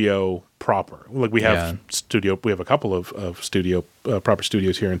studio proper. Like we have we have a couple of studio proper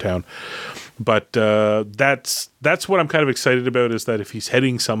studios here in town. But that's what I'm kind of excited about, is that if he's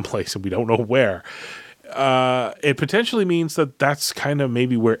heading someplace and we don't know where, it potentially means that that's kind of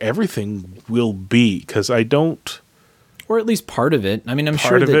maybe where everything will be, because I don't... Or at least part of it. I mean, I'm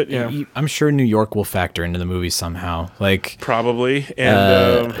sure New York will factor into the movie somehow. Like probably,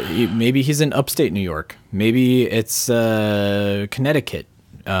 and maybe he's in upstate New York. Maybe it's Connecticut.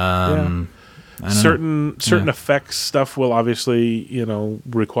 Certain effects stuff will obviously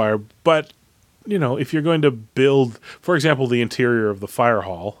require, but if you're going to build, for example, the interior of the fire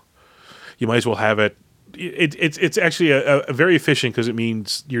hall, you might as well have it. It's actually a very efficient, because it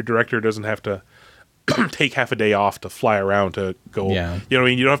means your director doesn't have to take half a day off to fly around to go. Yeah. You know what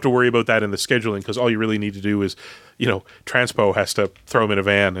I mean? You don't have to worry about that in the scheduling, because all you really need to do is, Transpo has to throw him in a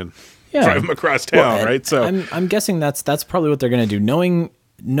van and drive him across town, right? So I'm guessing that's probably what they're going to do.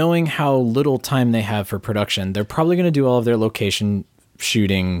 Knowing how little time they have for production, they're probably going to do all of their location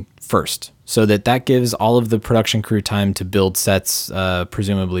shooting first, so that gives all of the production crew time to build sets,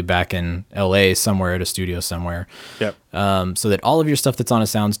 presumably back in LA somewhere at a studio somewhere. Yep. So that all of your stuff that's on a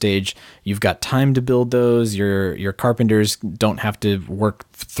soundstage, you've got time to build those. Your carpenters don't have to work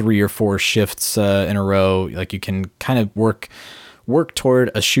 3 or 4 shifts in a row. Like, you can kind of work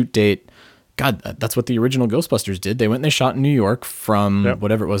toward a shoot date. God, that's what the original Ghostbusters did. They went and they shot in New York from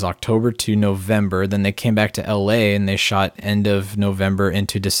whatever it was, October to November. Then they came back to LA and they shot end of November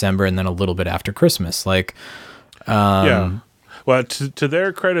into December, and then a little bit after Christmas. Like, yeah. Well, to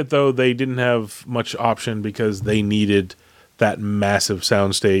their credit, though, they didn't have much option, because they needed that massive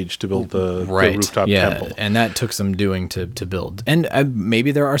soundstage to build the rooftop temple. And that took some doing to build. And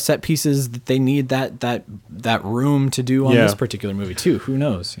maybe there are set pieces that they need that room to do on this particular movie too. Who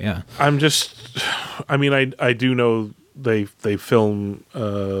knows? Yeah. I do know they film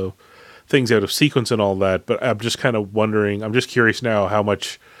things out of sequence and all that, but I'm just kind of wondering. I'm just curious now how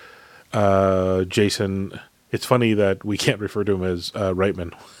much Jason. It's funny that we can't refer to him as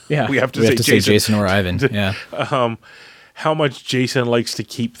Reitman. Yeah, we have to say Jason or Ivan. Yeah. How much Jason likes to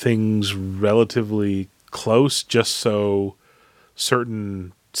keep things relatively close, just so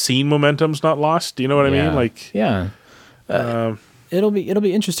certain scene momentum's not lost. Do you know what I mean? Like, yeah. It'll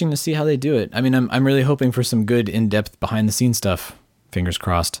be interesting to see how they do it. I mean, I'm really hoping for some good in-depth behind-the-scenes stuff. Fingers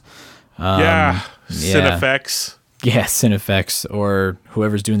crossed. Cinefex. Yeah, Cinefex, or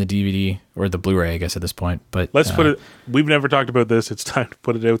whoever's doing the DVD or the Blu-ray, I guess, at this point. But let's put it. We've never talked about this. It's time to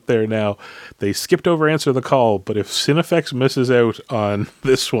put it out there now. They skipped over Answer the Call, but if Cinefex misses out on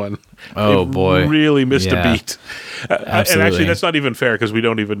this one, boy, really missed a beat. Absolutely. And actually, that's not even fair, because we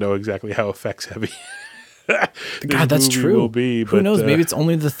don't even know exactly how effects heavy. God, that's true. Will be, who knows? Maybe it's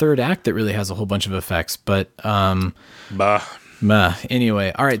only the third act that really has a whole bunch of effects. But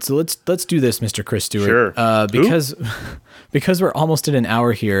anyway, all right. So let's do this, Mr. Chris Stewart. Sure. Because we're almost at an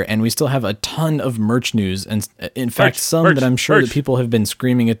hour here, and we still have a ton of merch news, and in fact, that I'm sure that people have been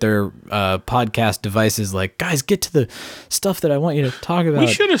screaming at their podcast devices, like, guys, get to the stuff that I want you to talk about. We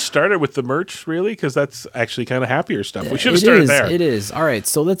should have started with the merch, really, because that's actually kind of happier stuff. We should have started there. It is. All right,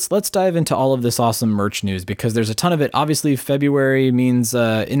 so let's dive into all of this awesome merch news, because there's a ton of it. Obviously, February means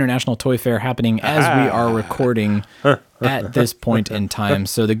International Toy Fair happening as we are recording at this point in time.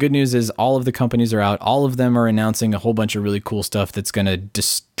 So the good news is all of the companies are out. All of them are announcing a whole bunch of really cool stuff that's going to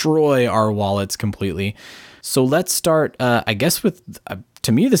destroy our wallets completely. So let's start, I guess, with,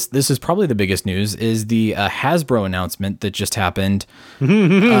 to me, this is probably the biggest news, is the Hasbro announcement that just happened.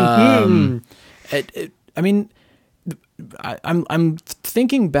 I mean, I'm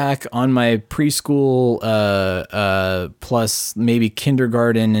thinking back on my preschool plus maybe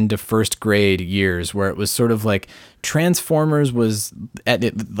kindergarten into first grade years, where it was sort of like Transformers was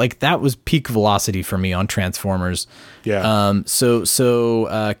that was peak velocity for me on Transformers. Yeah.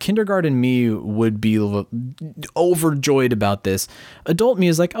 So kindergarten me would be overjoyed about this. Adult me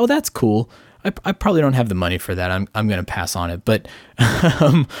is like, oh, that's cool. I probably don't have the money for that. I'm going to pass on it, but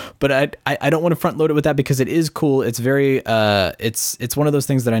I don't want to front load it with that, because it is cool. It's very it's one of those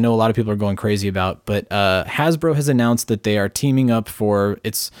things that I know a lot of people are going crazy about. But Hasbro has announced that they are teaming up for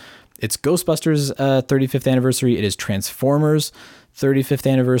it's Ghostbusters 35th anniversary. It is Transformers 35th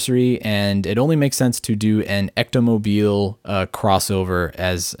anniversary, and it only makes sense to do an Ectomobile crossover,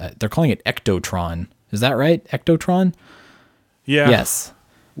 as they're calling it Ectotron. Is that right? Ectotron? Yeah. Yes.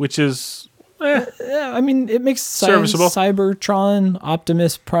 Which is. I mean, it makes serviceable. Cybertron,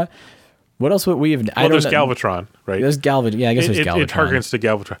 Optimus Prime. What else would we have? Well, there's Galvatron, right? There's Galvatron. Yeah, I guess there's Galvatron. It harkens to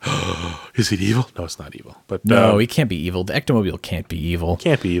Galvatron. Is it evil? No, it's not evil. But no, he can't be evil. The Ectomobile can't be evil.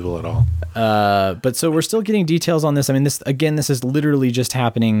 Can't be evil at all. But so we're still getting details on this. I mean, this is literally just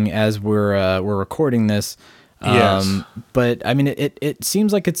happening as we're recording this. Yes. But I mean, it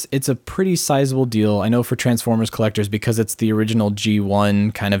seems like it's a pretty sizable deal. I know for Transformers collectors, because it's the original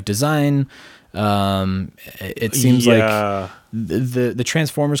G1 kind of design. It seems like the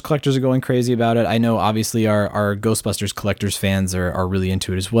Transformers collectors are going crazy about it. I know obviously our Ghostbusters collectors fans are really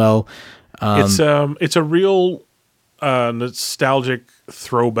into it as well. It's a real nostalgic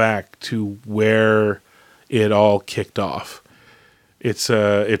throwback to where it all kicked off. It's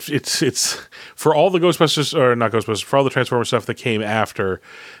for all the Ghostbusters, or not Ghostbusters, for all the Transformers stuff that came after.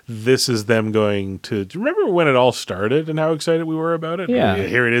 This is them going to. Do you remember when it all started and how excited we were about it? Yeah.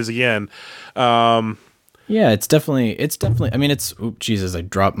 Here it is again. Yeah, it's definitely. I mean, Jesus, I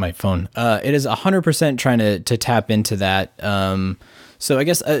dropped my phone. It is 100% trying to tap into that. So I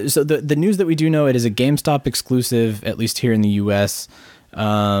guess so. The news that we do know, it is a GameStop exclusive, at least here in the U.S.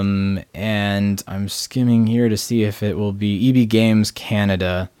 And I'm skimming here to see if it will be EB Games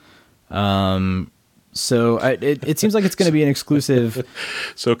Canada. So it seems like it's going to be an exclusive.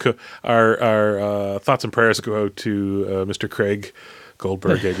 So our thoughts and prayers go out to Mr. Craig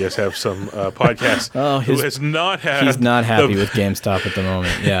Goldberg, I guess, have some podcast. Who has not had. He's not happy with GameStop at the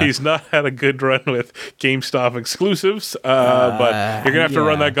moment. Yeah, he's not had a good run with GameStop exclusives. But you're gonna have to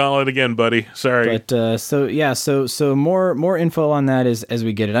run that gauntlet again, buddy. Sorry. But so more info on that as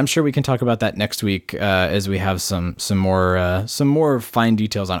we get it. I'm sure we can talk about that next week as we have some more fine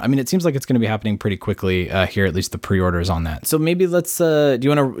details on it. I mean, it seems like it's going to be happening pretty quickly here. At least the pre-orders on that. So maybe let's. Do you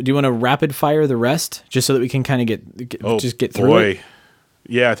want to rapid fire the rest just so that we can kind of get through it?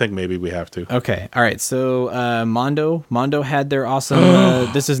 Yeah, I think maybe we have to. Okay. All right. So Mondo had their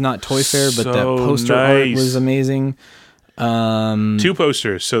awesome this is not Toy Fair, but the poster art was amazing. 2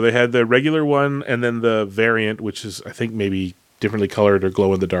 posters. So they had the regular one and then the variant, which is I think maybe differently colored or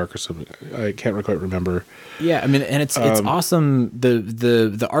glow in the dark or something. I can't quite remember. Yeah, I mean, and it's awesome.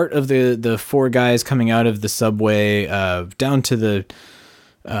 The art of the 4 guys coming out of the subway down to the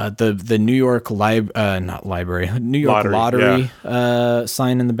New York New York Lottery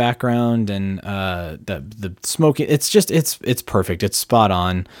sign in the background, and the smoking. It's perfect. It's spot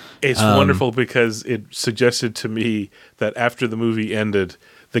on. It's wonderful because it suggested to me that after the movie ended,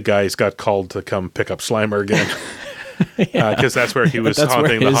 the guys got called to come pick up Slimer again. Because that's where he was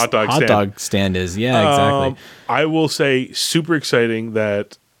haunting the hot dog stand is. Yeah, exactly. I will say super exciting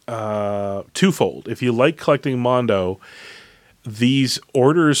that twofold. If you like collecting Mondo, these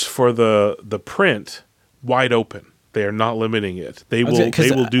orders for the print wide open. They are not limiting it. They will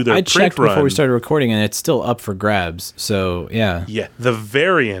do their I print checked run before we started recording, and it's still up for grabs. So yeah. Yeah, the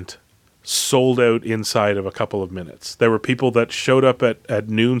variant sold out inside of a couple of minutes. There were people that showed up at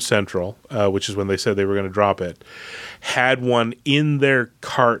noon Central, which is when they said they were going to drop it, had one in their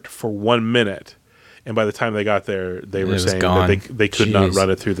cart for 1 minute. And by the time they got there, they were saying that they could not run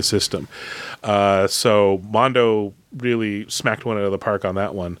it through the system. So Mondo really smacked one out of the park on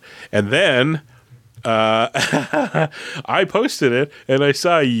that one. And then I posted it, and I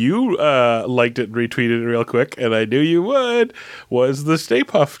saw you liked it and retweeted it real quick, and I knew you would, was the Stay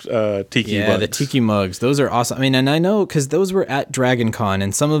Puft Tiki mugs. Yeah, the Tiki mugs. Those are awesome. I mean, and I know because those were at Dragon Con,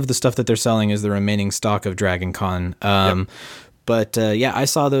 and some of the stuff that they're selling is the remaining stock of Dragon Con. Yep. But yeah, I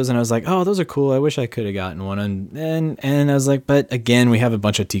saw those and I was like, "Oh, those are cool. I wish I could have gotten one." And I was like, "But again, we have a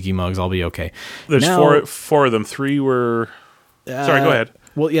bunch of Tiki mugs. I'll be okay." There's four of them. 3 were. Sorry, go ahead.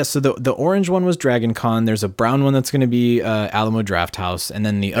 Well, yeah. So the orange one was Dragon Con. There's a brown one that's going to be Alamo Draft House, and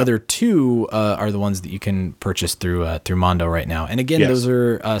then the other 2 are the ones that you can purchase through Mondo right now. And again, those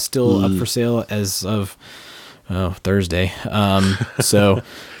are still up for sale as of Thursday. So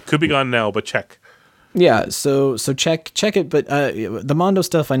could be gone now, but check. Yeah, so check it, but the Mondo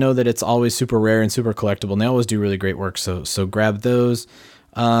stuff, I know that it's always super rare and super collectible, and they always do really great work, so grab those.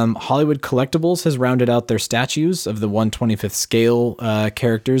 Hollywood Collectibles has rounded out their statues of the 1/25th scale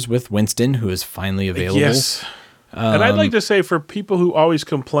characters with Winston, who is finally available. Yes. And I'd like to say, for people who always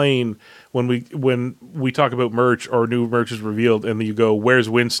complain when we talk about merch or new merch is revealed and you go, "Where's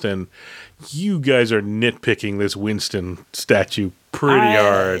Winston?" You guys are nitpicking this Winston statue pretty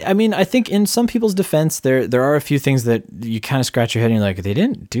hard. I mean, I think in some people's defense, there are a few things that you kind of scratch your head and you're like, they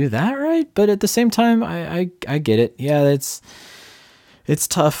didn't do that right. But at the same time, I get it. Yeah, it's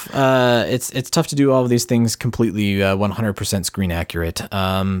tough. It's tough to do all of these things completely 100% screen accurate.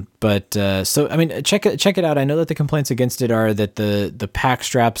 So I mean, check it out. I know that the complaints against it are that the pack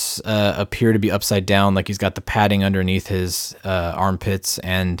straps appear to be upside down, like he's got the padding underneath his armpits,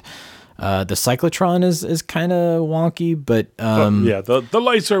 and The cyclotron is kind of wonky, but the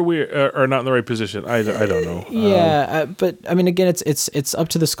lights are weird, are not in the right position. I don't know. But I mean, again, it's up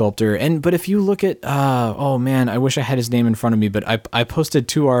to the sculptor. But if you look at oh man, I wish I had his name in front of me. But I posted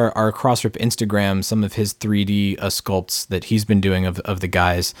to our Crossrip Instagram some of his 3D sculpts that he's been doing of the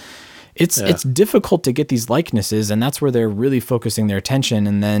guys. It's difficult to get these likenesses, and that's where they're really focusing their attention.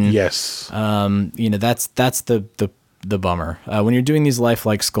 And then that's the bummer. When you're doing these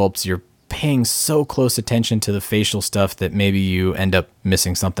lifelike sculpts, you're paying so close attention to the facial stuff that maybe you end up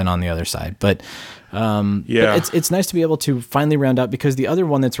missing something on the other side. But but it's nice to be able to finally round out, because the other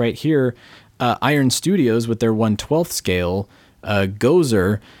one that's right here, Iron Studios with their 1/12 scale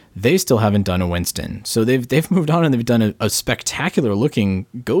Gozer, they still haven't done a Winston. So they've moved on and they've done a spectacular looking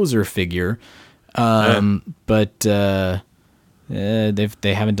Gozer figure. But they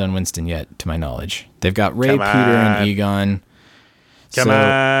haven't done Winston yet, to my knowledge. They've got Ray, Peter, and Egon. Come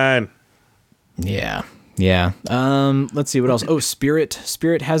on. Yeah. Let's see what else. Oh,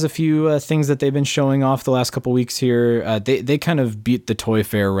 Spirit has a few things that they've been showing off the last couple weeks here. They kind of beat the Toy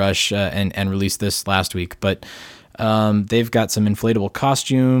Fair rush and released this last week, but they've got some inflatable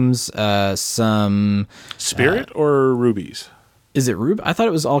costumes, some Spirit or Rubies. Is it Rube? I thought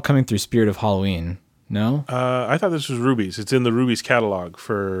it was all coming through Spirit of Halloween. No, I thought this was Rubies. It's in the Rubies catalog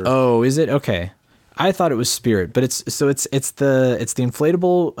for. Oh, is it? Okay. I thought it was Spirit, but it's the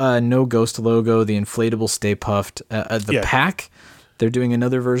inflatable No Ghost logo, the inflatable Stay Puffed, pack. They're doing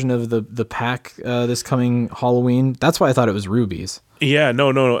another version of the pack this coming Halloween. That's why I thought it was Rubies. Yeah,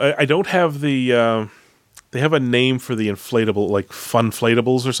 no. I don't have the. They have a name for the inflatable, like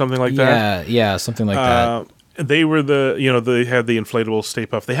Funflatables or something like that. Yeah, something like that. They were they had the inflatable Stay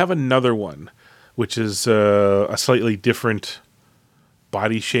Puft. They have another one, which is a slightly different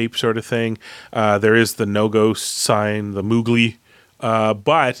body shape sort of thing. There is the No Ghost sign, the Moogly,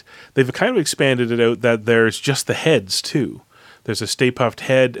 but they've kind of expanded it out that there's just the heads too. There's a Stay Puft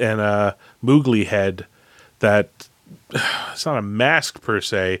head and a Moogly head that it's not a mask per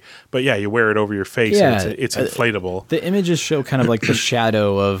se, but yeah, you wear it over your face. Yeah, and it's inflatable. The images show kind of like the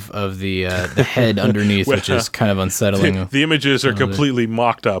shadow of the head underneath, which is kind of unsettling. The images are completely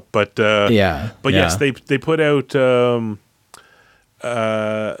mocked up, but yes, they put out.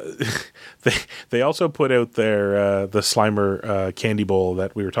 They also put out their the Slimer candy bowl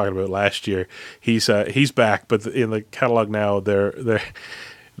that we were talking about last year. He's back, but in the catalog now,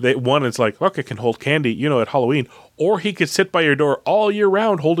 it's like, look, it can hold candy, at Halloween, or he could sit by your door all year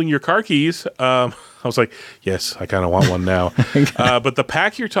round holding your car keys. I was like, yes, I kind of want one now. But the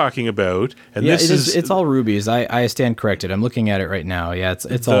pack you're talking about, and it's all Rubies. I stand corrected. I'm looking at it right now. Yeah,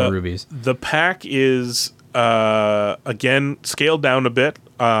 it's all Rubies. The pack is again scaled down a bit.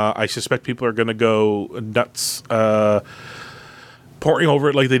 I suspect people are going to go nuts pouring over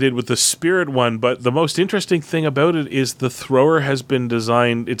it like they did with the Spirit one, but the most interesting thing about it is the thrower has been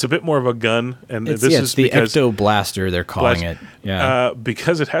designed. It's a bit more of a gun, and this is the Ecto Blaster. They're calling it,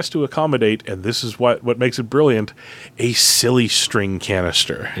 because it has to accommodate, and this is what makes it brilliant, a silly string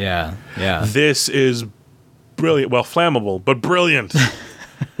canister. Yeah. This is brilliant. Well, flammable, but brilliant.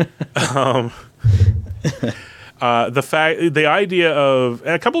 The idea of,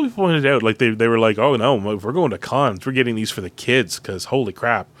 and a couple of people pointed out, like they were like, oh no, if we're going to cons, we're getting these for the kids, because holy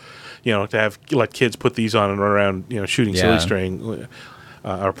crap, to let kids put these on and run around, shooting silly string,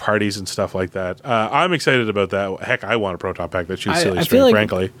 or parties and stuff like that. I'm excited about that. Heck, I want a Proton pack that shoots silly string,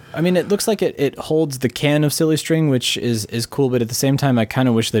 frankly. I mean, it looks like it holds the can of silly string, which is cool, but at the same time, I kind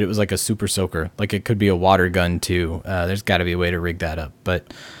of wish that it was like a super soaker, like it could be a water gun too. There's got to be a way to rig that up,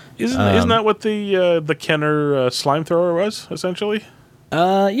 but. Isn't that what the Kenner slime thrower was, essentially?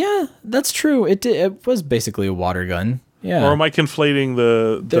 Yeah, that's true. It was basically a water gun. Yeah. Or am I conflating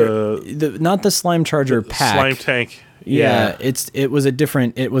the not the slime charger pack? Slime tank. Yeah, it was a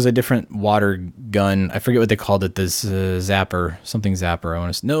different water gun. I forget what they called it. This zapper, something zapper. I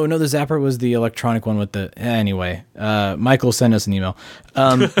want to. No, the zapper was the electronic one with the. Anyway, Michael sent us an email.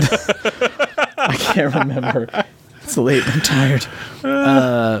 I can't remember. It's late. I'm tired.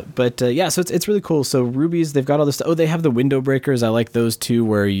 So it's really cool. So Rubies, they've got all this stuff. Oh, they have the window breakers. I like those too,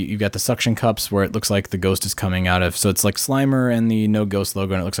 where you got the suction cups where it looks like the ghost is coming out of. So it's like Slimer and the No Ghost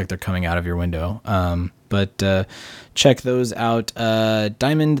logo, and it looks like they're coming out of your window. But check those out.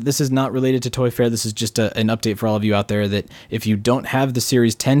 Diamond, this is not related to Toy Fair. This is just an update for all of you out there that if you don't have the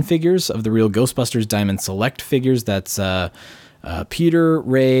Series 10 figures of the real Ghostbusters Diamond Select figures, that's Peter,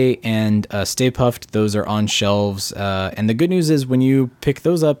 Ray, and Stay Puft, those are on shelves. And the good news is when you pick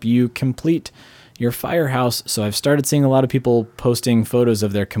those up, you complete your firehouse. So I've started seeing a lot of people posting photos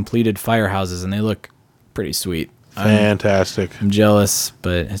of their completed firehouses, and they look pretty sweet. Fantastic. I'm jealous,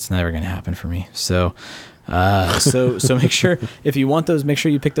 but it's never going to happen for me. So make sure, if you want those, make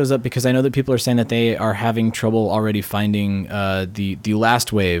sure you pick those up, because I know that people are saying that they are having trouble already finding the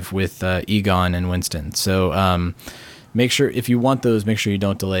last wave with Egon and Winston. So make sure, if you want those, make sure you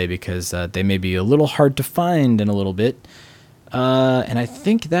don't delay, because they may be a little hard to find in a little bit. And I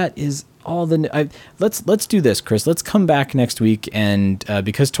think that is all let's do this, Chris. Let's come back next week, and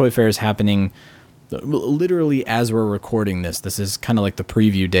because Toy Fair is happening literally as we're recording this is kind of like the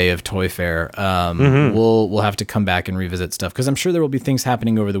preview day of Toy Fair. We'll have to come back and revisit stuff, because I'm sure there will be things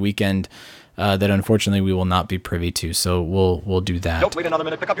happening over the weekend that unfortunately we will not be privy to. So we'll do that. Don't wait another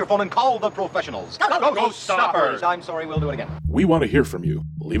minute. Pick up your phone and call the professionals. Go Stoppers! I'm sorry, we'll do it again. We want to hear from you.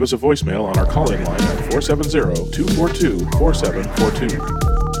 Leave us a voicemail on our call-in line at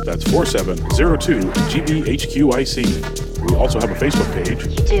 470-242-4742. That's 4702-GBHQIC. We also have a Facebook page.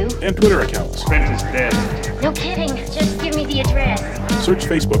 You do? And Twitter accounts. Spence is dead. No kidding. Just give me the address. Search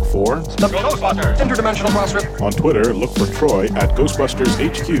Facebook for The Ghostbusters Interdimensional Crossrip. On Twitter, look for Troy at Ghostbusters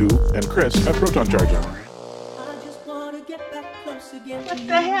HQ and Chris at Proton Charger. What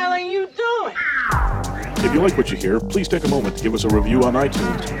the hell are you doing? If you like what you hear, please take a moment to give us a review on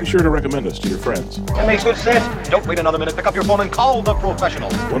iTunes. Be sure to recommend us to your friends. That makes good sense. Don't wait another minute. Pick up your phone and call the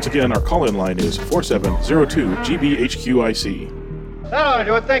professionals. Once again, our call-in line is 4702-GBHQIC. That ought to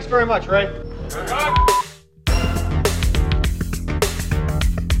do it. Thanks very much, Ray.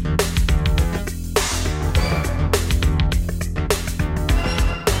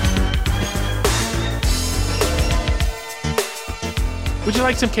 Would you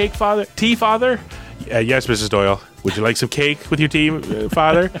like some cake, Father? Tea, Father? Yes, Mrs. Doyle. Would you like some cake with your tea,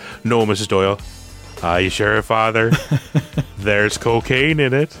 Father? No, Mrs. Doyle. Are you sure, Father? There's cocaine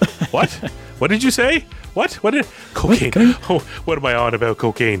in it. What? What did you say? What did... Cocaine. Oh, what am I on about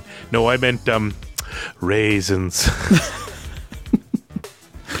cocaine? No, I meant, raisins.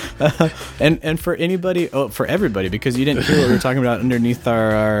 And for anybody, for everybody, because you didn't hear what we were talking about underneath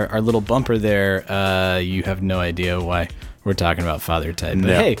our little bumper there, you have no idea why we're talking about Father Ted. But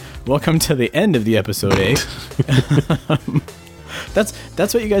hey, welcome to the end of the episode 8.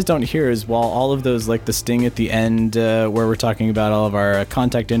 That's what you guys don't hear, is while all of those, like the sting at the end, where we're talking about all of our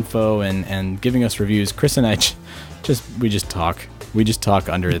contact info and giving us reviews, Chris and I we just talk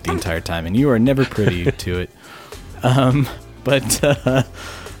under it the entire time, and you are never privy to it.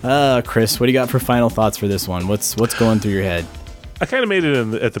 Chris, what do you got for final thoughts for this one? What's going through your head? I kind of made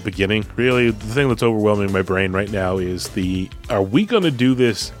it at the beginning. Really, the thing that's overwhelming my brain right now is are we going to do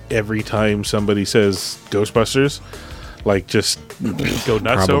this every time somebody says Ghostbusters? Like, just go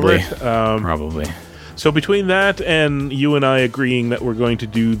nuts over it? Probably. So between that and you and I agreeing that we're going to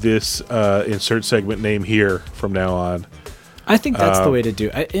do this insert segment name here from now on, I think that's the way to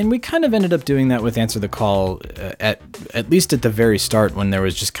do it. And we kind of ended up doing that with Answer the Call at least at the very start, when there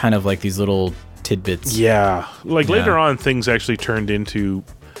was just kind of like these little tidbits. Yeah. Later on, things actually turned into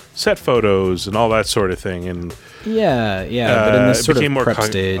set photos and all that sort of thing. And but in this sort of prep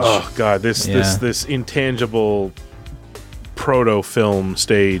stage. Oh, God, this intangible proto-film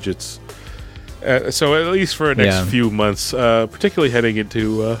stage. It's so at least for the next few months, particularly heading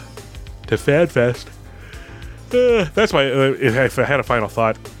into to FanFest. That's why, if I had a final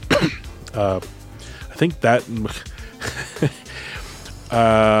thought, I think that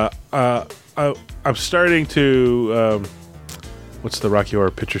I'm starting to what's the Rocky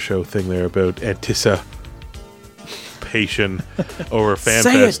Horror Picture Show thing there about anticipation over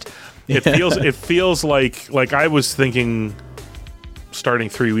FanFest. It feels like I was thinking starting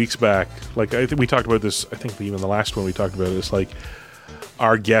 3 weeks back. Like, I think we talked about this. I think even the last one we talked about this. Like,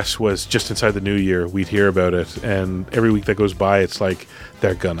 our guess was just inside the new year we'd hear about it, and every week that goes by, it's like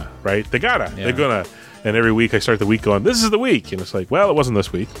they're gonna, right? They're gonna. And every week I start the week going, this is the week, and it's like, well, it wasn't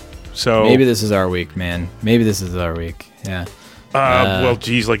this week. So maybe this is our week, man. Maybe this is our week. Yeah. Well,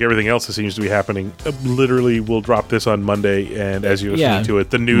 geez, like everything else that seems to be happening, literally we'll drop this on Monday, and as you're listening to it,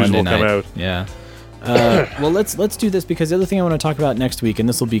 the news Monday will come out. Yeah. Well, let's do this, because the other thing I want to talk about next week, and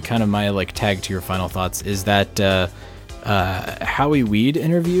this will be kind of my like tag to your final thoughts, is that Howie Weed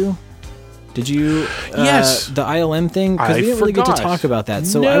interview. Did you? Yes. The ILM thing, because we didn't really get to talk about that.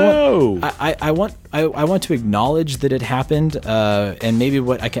 So I want to acknowledge that it happened, and maybe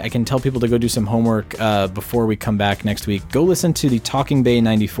what I can tell people to go do some homework before we come back next week. Go listen to the Talking Bay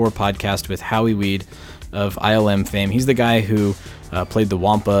 94 podcast with Howie Weed of ILM fame. He's the guy who played the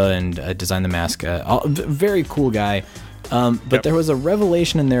Wampa and designed the mask. Very cool guy. But there was a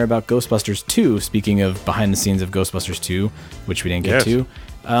revelation in there about Ghostbusters 2, speaking of behind the scenes of Ghostbusters 2, which we didn't get to.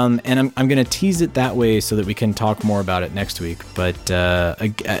 And I'm going to tease it that way so that we can talk more about it next week. But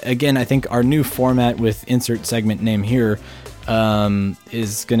again, I think our new format with insert segment name here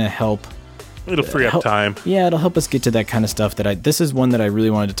is going to help. It'll free up time. Yeah, it'll help us get to that kind of stuff. This is one that I really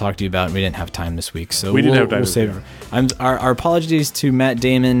wanted to talk to you about, and we didn't have time this week. So we didn't have time. We'll save. Our apologies to Matt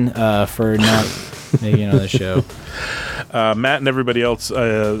Damon for not making another show. Matt and everybody else.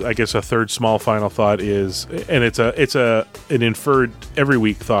 I guess a third small final thought is, and it's an inferred every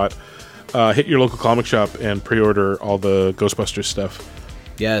week thought. Hit your local comic shop and pre-order all the Ghostbusters stuff.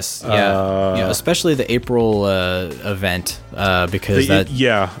 Yes, yeah, especially the April event because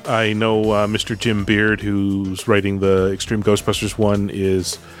I know Mr. Jim Beard, who's writing the Extreme Ghostbusters one,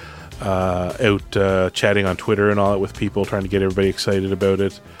 is out chatting on Twitter and all that with people, trying to get everybody excited about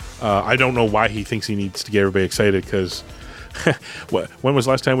it. I don't know why he thinks he needs to get everybody excited because when was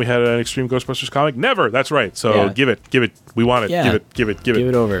the last time we had an Extreme Ghostbusters comic? Never. That's right. So give it. We want it. Yeah. Give it. Give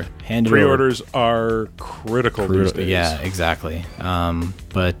it over. Hand it Pre-orders are critical these days. Yeah, exactly.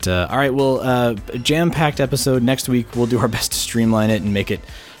 But all right, well, jam-packed episode next week. We'll do our best to streamline it and make it a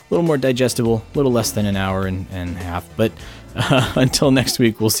little more digestible, a little less than an hour and a half. But until next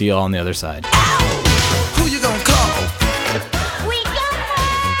week, we'll see you all on the other side. Who you gonna call?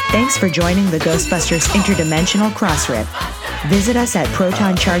 Thanks for joining the Ghostbusters Interdimensional Crossrip. Visit us at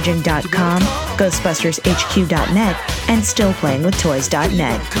protoncharging.com, ghostbustershq.net, and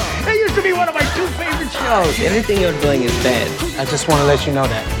stillplayingwithtoys.net. That used to be one of my two favorite shows. Anything you're doing is bad. I just want to let you know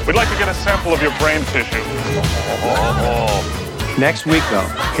that. We'd like to get a sample of your brain tissue. Next week, though,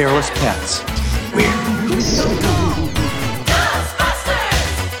 hairless pets. Weird.